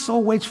 My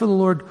soul waits for the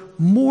Lord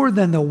more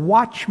than the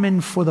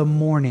watchman for the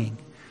morning.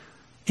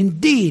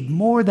 Indeed,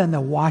 more than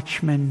the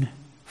watchman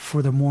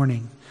for the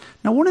morning.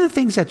 Now, one of the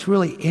things that's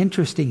really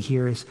interesting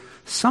here is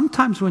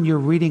sometimes when you're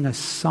reading a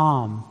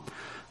psalm,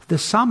 the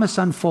psalmist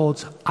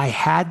unfolds, I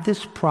had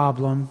this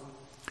problem,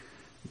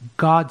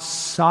 God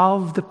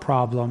solved the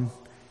problem,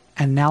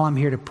 and now I'm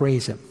here to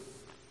praise him.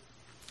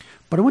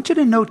 But I want you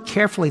to note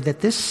carefully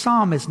that this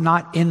psalm is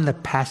not in the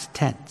past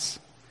tense.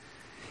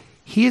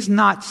 He is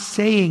not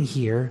saying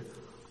here,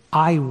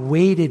 I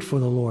waited for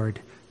the Lord.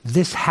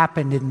 This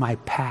happened in my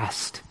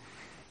past.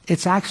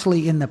 It's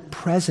actually in the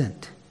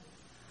present.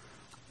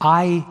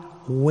 I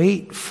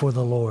wait for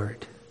the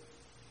Lord.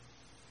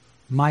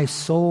 My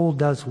soul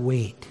does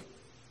wait.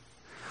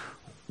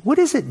 What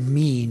does it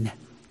mean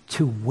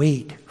to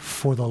wait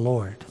for the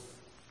Lord?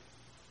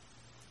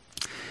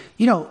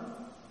 You know,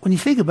 when you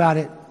think about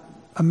it,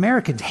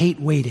 Americans hate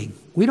waiting.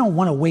 We don't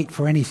want to wait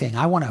for anything.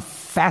 I want a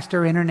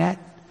faster internet.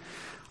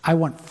 I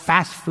want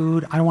fast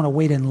food. I don't want to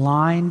wait in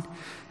line.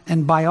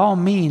 And by all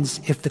means,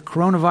 if the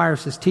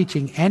coronavirus is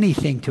teaching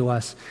anything to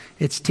us,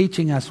 it's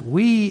teaching us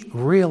we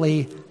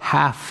really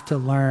have to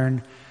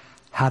learn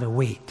how to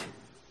wait.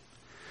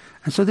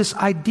 And so this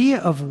idea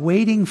of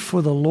waiting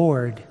for the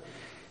Lord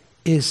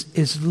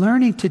is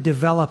learning to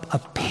develop a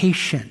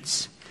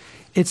patience.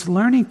 It's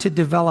learning to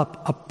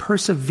develop a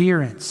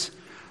perseverance,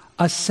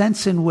 a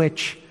sense in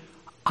which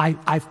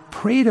I've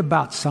prayed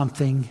about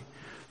something,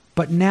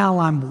 but now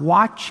I'm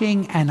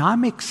watching and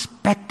I'm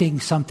expecting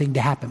something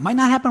to happen. It might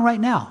not happen right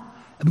now.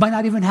 It might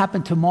not even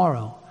happen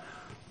tomorrow.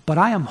 But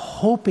I am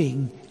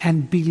hoping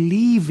and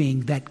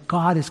believing that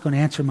God is going to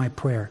answer my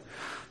prayer.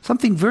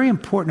 Something very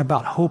important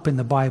about hope in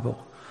the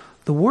Bible.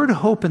 The word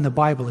hope in the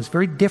Bible is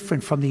very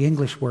different from the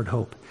English word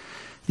hope.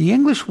 The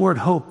English word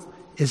hope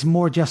is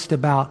more just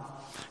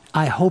about,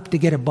 I hope to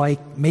get a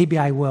bike, maybe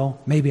I will,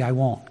 maybe I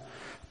won't.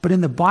 But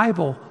in the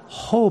Bible,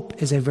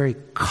 hope is a very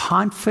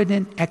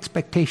confident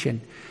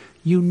expectation.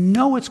 You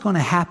know it's going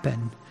to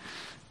happen,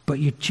 but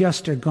you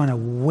just are going to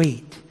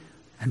wait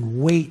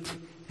and wait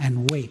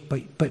and wait.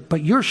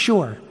 But you're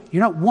sure.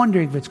 You're not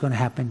wondering if it's going to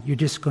happen. You're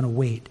just going to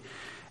wait.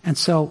 And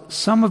so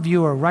some of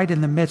you are right in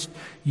the midst.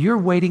 You're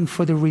waiting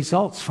for the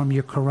results from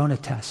your corona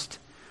test.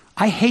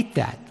 I hate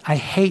that. I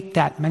hate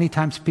that. Many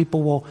times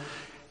people will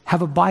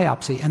have a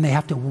biopsy and they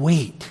have to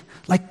wait.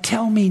 Like,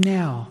 tell me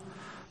now.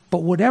 But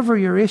whatever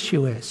your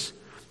issue is,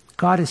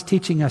 God is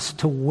teaching us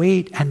to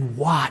wait and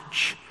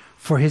watch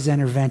for his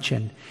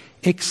intervention.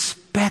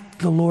 Expect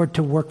the Lord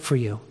to work for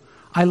you.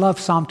 I love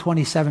Psalm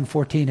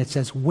 27:14. It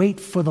says, wait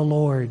for the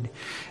Lord.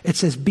 It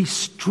says, be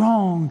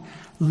strong.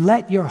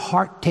 Let your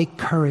heart take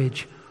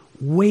courage.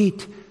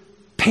 Wait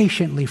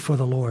patiently for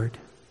the Lord.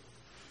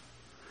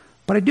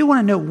 But I do want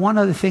to note one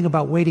other thing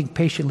about waiting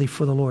patiently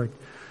for the Lord.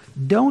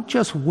 Don't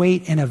just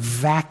wait in a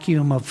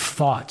vacuum of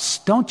thoughts.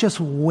 Don't just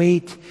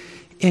wait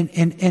in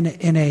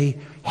a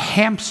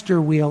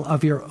hamster wheel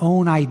of your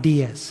own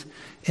ideas.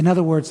 In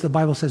other words, the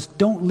Bible says,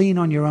 don't lean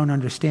on your own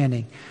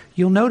understanding.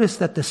 You'll notice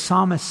that the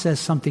psalmist says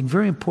something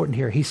very important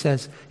here. He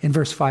says in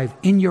verse 5,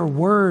 in your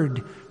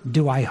word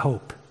do I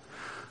hope.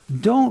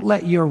 Don't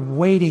let your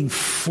waiting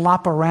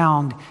flop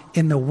around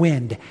in the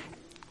wind.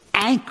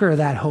 Anchor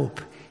that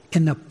hope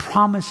in the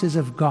promises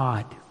of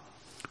God.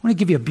 I want to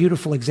give you a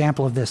beautiful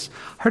example of this.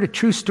 I heard a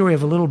true story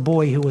of a little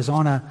boy who was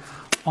on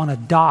a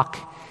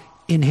dock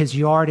in his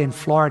yard in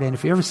Florida. And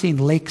if you've ever seen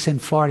lakes in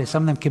Florida,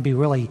 some of them can be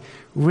really,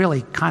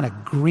 really kind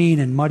of green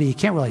and muddy. You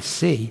can't really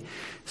see.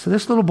 So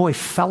this little boy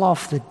fell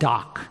off the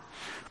dock,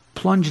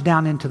 plunged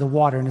down into the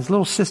water, and his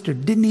little sister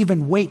didn't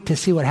even wait to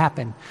see what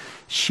happened.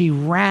 She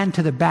ran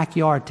to the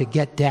backyard to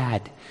get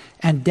Dad.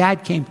 And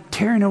Dad came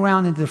tearing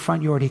around into the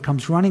front yard. He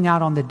comes running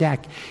out on the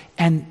deck,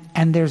 and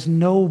there's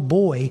no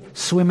boy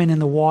swimming in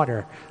the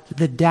water.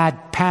 The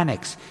dad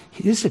panics.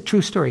 This is a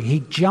true story. He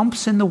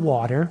jumps in the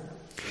water.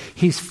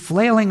 He's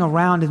flailing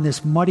around in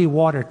this muddy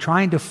water,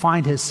 trying to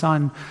find his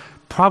son,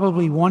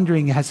 probably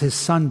wondering as his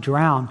son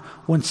drowned,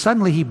 when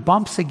suddenly he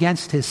bumps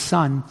against his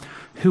son,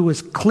 who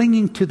was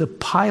clinging to the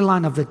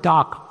pylon of the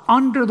dock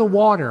under the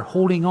water,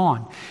 holding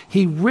on.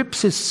 He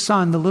rips his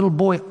son, the little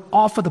boy,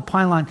 off of the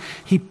pylon.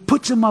 He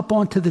puts him up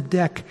onto the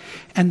deck,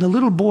 and the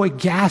little boy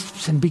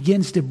gasps and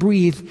begins to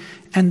breathe.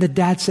 And the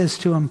dad says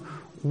to him,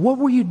 "What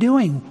were you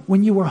doing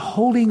when you were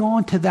holding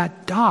on to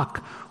that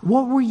dock?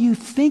 What were you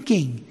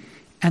thinking?"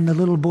 And the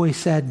little boy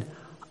said,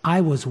 "I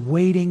was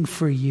waiting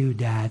for you,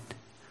 Dad.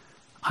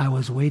 I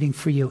was waiting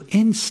for you."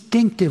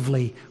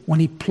 Instinctively, when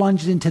he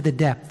plunged into the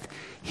depth,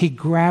 he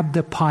grabbed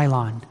the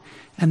pylon.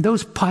 And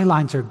those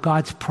pylons are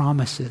God's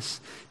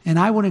promises. And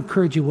I would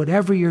encourage you,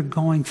 whatever you're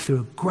going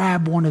through,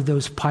 grab one of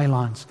those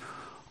pylons.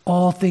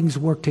 All things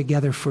work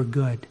together for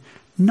good.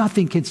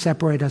 Nothing can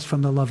separate us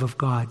from the love of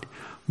God.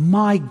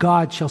 My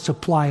God shall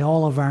supply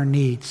all of our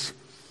needs.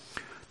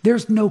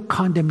 There's no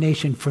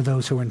condemnation for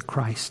those who are in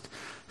Christ.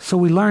 So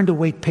we learn to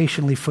wait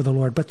patiently for the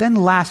Lord. But then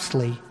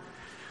lastly,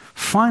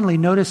 finally,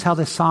 notice how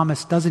the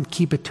psalmist doesn't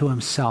keep it to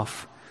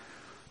himself.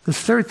 The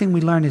third thing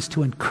we learn is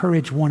to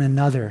encourage one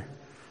another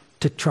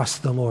to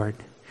trust the Lord.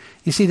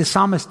 You see, the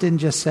psalmist didn't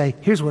just say,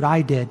 "Here's what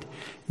I did."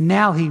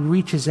 Now he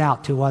reaches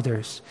out to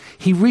others.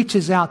 He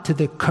reaches out to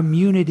the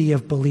community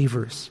of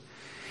believers.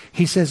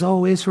 He says,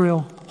 "Oh,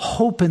 Israel,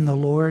 hope in the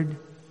Lord."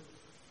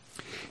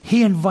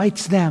 He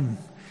invites them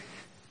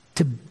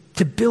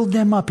to build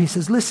them up. He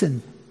says,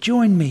 "Listen,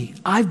 join me.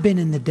 I've been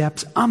in the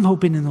depths. I'm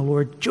hoping in the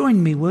Lord.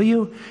 Join me, will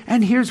you?"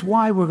 And here's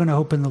why we're going to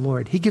hope in the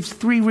Lord. He gives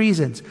 3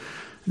 reasons.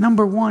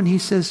 Number 1, he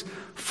says,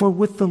 "For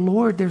with the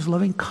Lord there's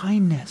loving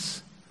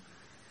kindness."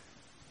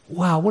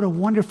 Wow, what a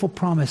wonderful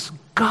promise.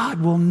 God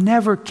will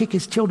never kick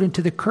his children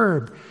to the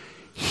curb.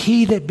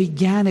 He that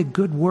began a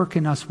good work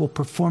in us will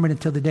perform it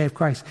until the day of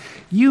Christ.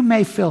 You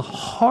may feel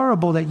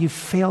horrible that you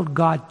failed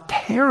God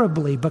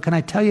terribly, but can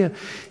I tell you,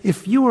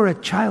 if you are a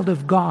child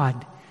of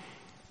God,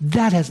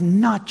 that has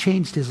not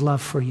changed his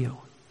love for you.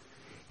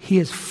 He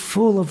is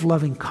full of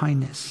loving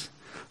kindness.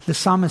 The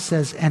psalmist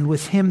says, "And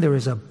with him there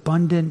is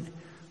abundant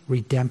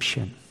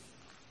redemption."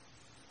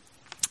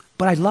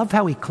 But I love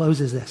how he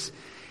closes this.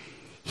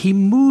 He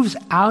moves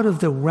out of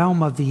the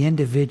realm of the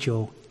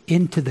individual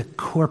into the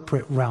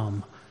corporate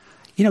realm.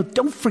 You know,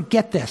 don't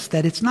forget this,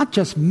 that it's not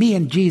just me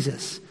and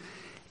Jesus.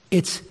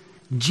 It's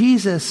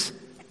Jesus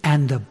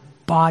and the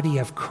body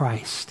of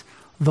Christ,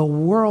 the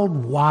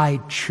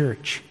worldwide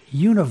church,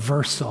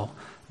 universal.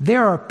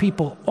 There are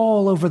people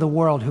all over the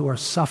world who are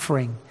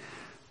suffering.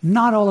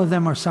 Not all of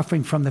them are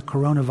suffering from the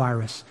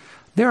coronavirus.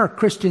 There are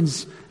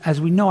Christians, as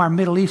we know, our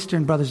Middle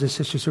Eastern brothers and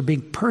sisters are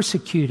being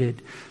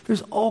persecuted.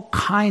 There's all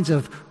kinds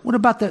of, what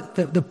about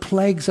the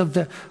plagues of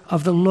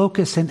the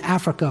locusts in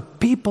Africa?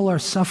 People are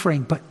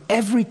suffering, but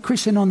every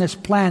Christian on this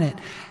planet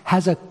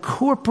has a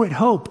corporate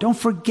hope. Don't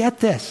forget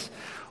this.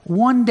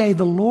 One day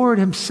the Lord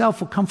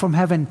himself will come from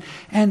heaven,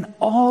 and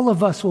all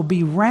of us will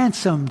be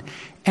ransomed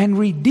and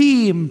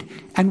redeemed,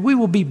 and we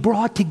will be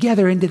brought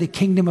together into the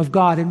kingdom of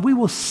God, and we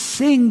will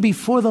sing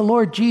before the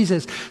Lord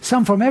Jesus,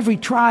 some from every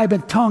tribe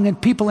and tongue and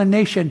people and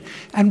nation,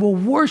 and will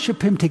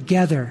worship him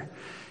together.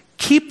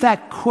 Keep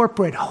that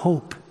corporate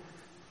hope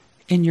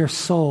in your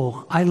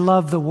soul. I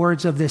love the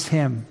words of this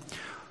hymn.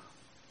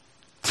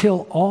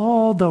 "Till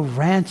all the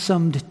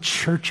ransomed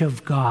church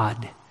of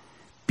God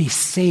be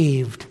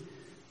saved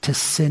to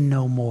sin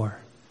no more."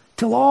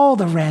 Till all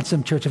the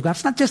ransomed church of God.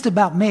 It's not just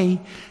about me.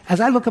 As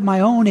I look at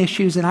my own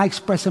issues and I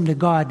express them to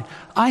God,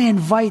 I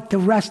invite the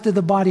rest of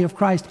the body of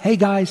Christ. Hey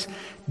guys,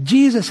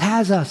 Jesus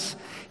has us.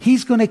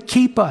 He's going to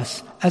keep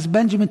us. As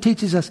Benjamin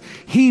teaches us,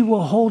 he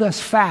will hold us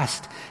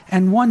fast.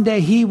 And one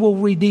day he will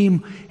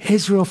redeem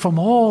Israel from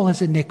all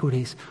his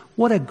iniquities.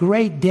 What a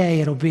great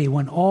day it'll be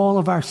when all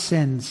of our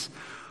sins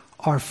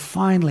are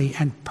finally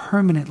and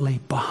permanently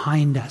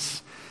behind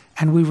us.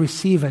 And we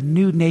receive a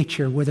new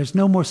nature where there's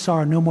no more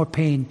sorrow, no more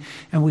pain,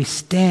 and we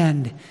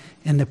stand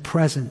in the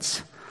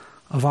presence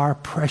of our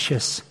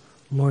precious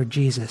Lord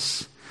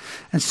Jesus.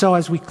 And so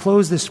as we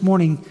close this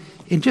morning,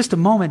 in just a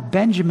moment,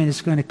 Benjamin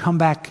is going to come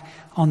back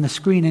on the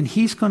screen, and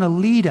he's going to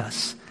lead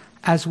us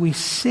as we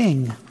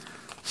sing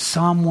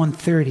Psalm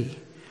 130.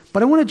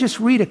 But I want to just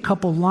read a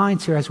couple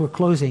lines here as we're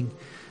closing.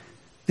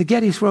 The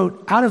Gettys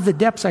wrote, "Out of the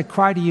depths I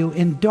cry to you,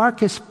 in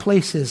darkest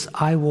places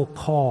I will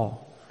call."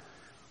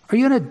 Are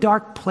you in a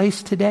dark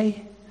place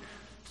today?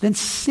 Then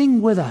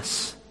sing with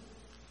us.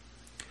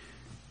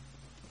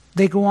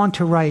 They go on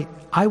to write,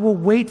 "I will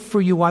wait for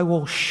you, I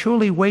will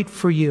surely wait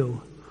for you.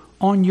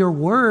 On your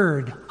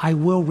word I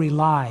will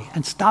rely."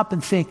 And stop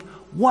and think,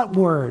 what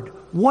word,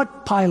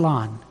 what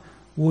pylon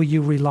will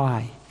you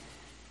rely?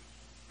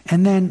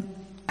 And then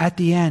at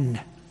the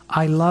end,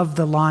 I love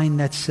the line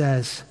that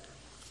says,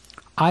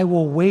 "I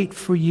will wait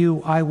for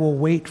you, I will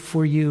wait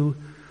for you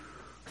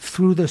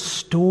through the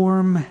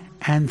storm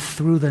and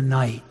through the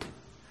night."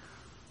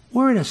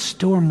 We're in a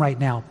storm right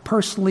now,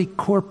 personally,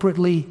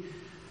 corporately,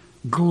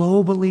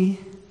 globally,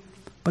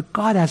 but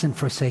God hasn't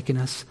forsaken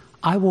us.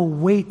 I will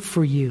wait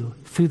for you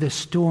through the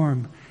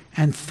storm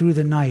and through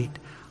the night.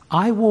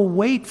 I will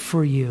wait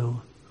for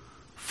you,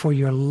 for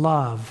your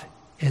love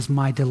is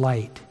my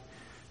delight.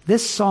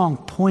 This song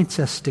points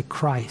us to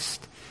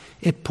Christ.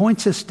 It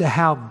points us to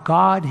how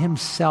God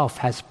himself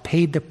has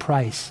paid the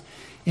price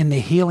in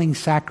the healing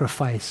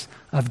sacrifice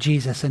of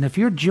Jesus. And if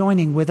you're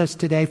joining with us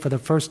today for the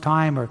first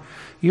time, or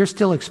you're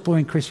still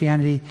exploring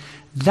Christianity,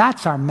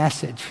 that's our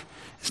message.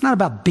 It's not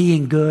about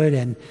being good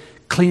and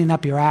cleaning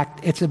up your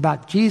act. It's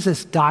about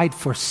Jesus died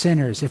for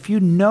sinners. If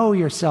you know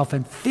yourself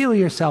and feel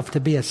yourself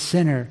to be a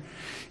sinner,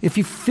 if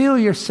you feel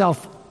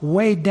yourself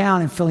weighed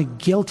down and feeling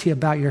guilty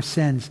about your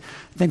sins,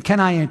 then can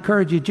I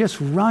encourage you, just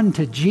run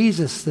to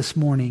Jesus this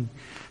morning.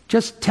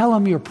 Just tell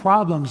him your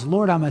problems.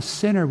 Lord, I'm a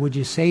sinner. Would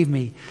you save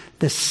me?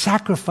 The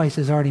sacrifice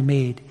is already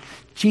made.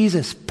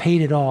 Jesus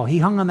paid it all. He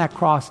hung on that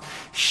cross,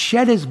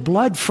 shed his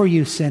blood for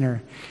you,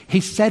 sinner.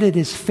 He said it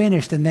is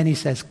finished, and then he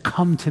says,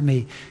 come to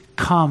me,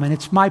 come. And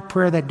it's my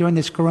prayer that during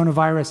this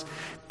coronavirus,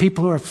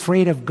 people who are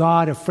afraid of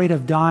God, afraid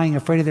of dying,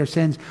 afraid of their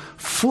sins,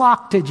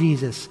 flock to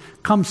Jesus.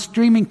 Come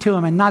streaming to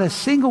him, and not a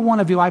single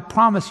one of you, I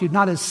promise you,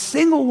 not a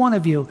single one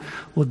of you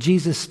will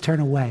Jesus turn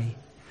away.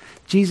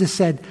 Jesus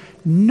said,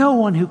 no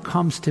one who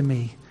comes to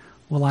me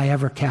will I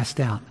ever cast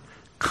out.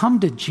 Come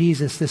to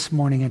Jesus this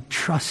morning and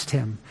trust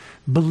him.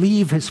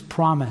 Believe his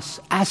promise.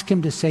 Ask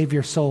him to save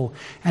your soul,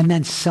 and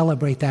then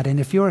celebrate that. And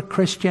if you're a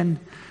Christian,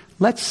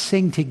 let's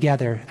sing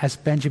together as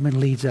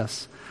Benjamin leads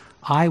us.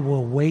 I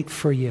will wait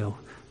for you.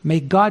 May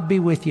God be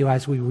with you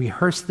as we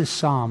rehearse the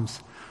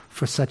Psalms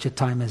for such a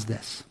time as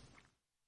this.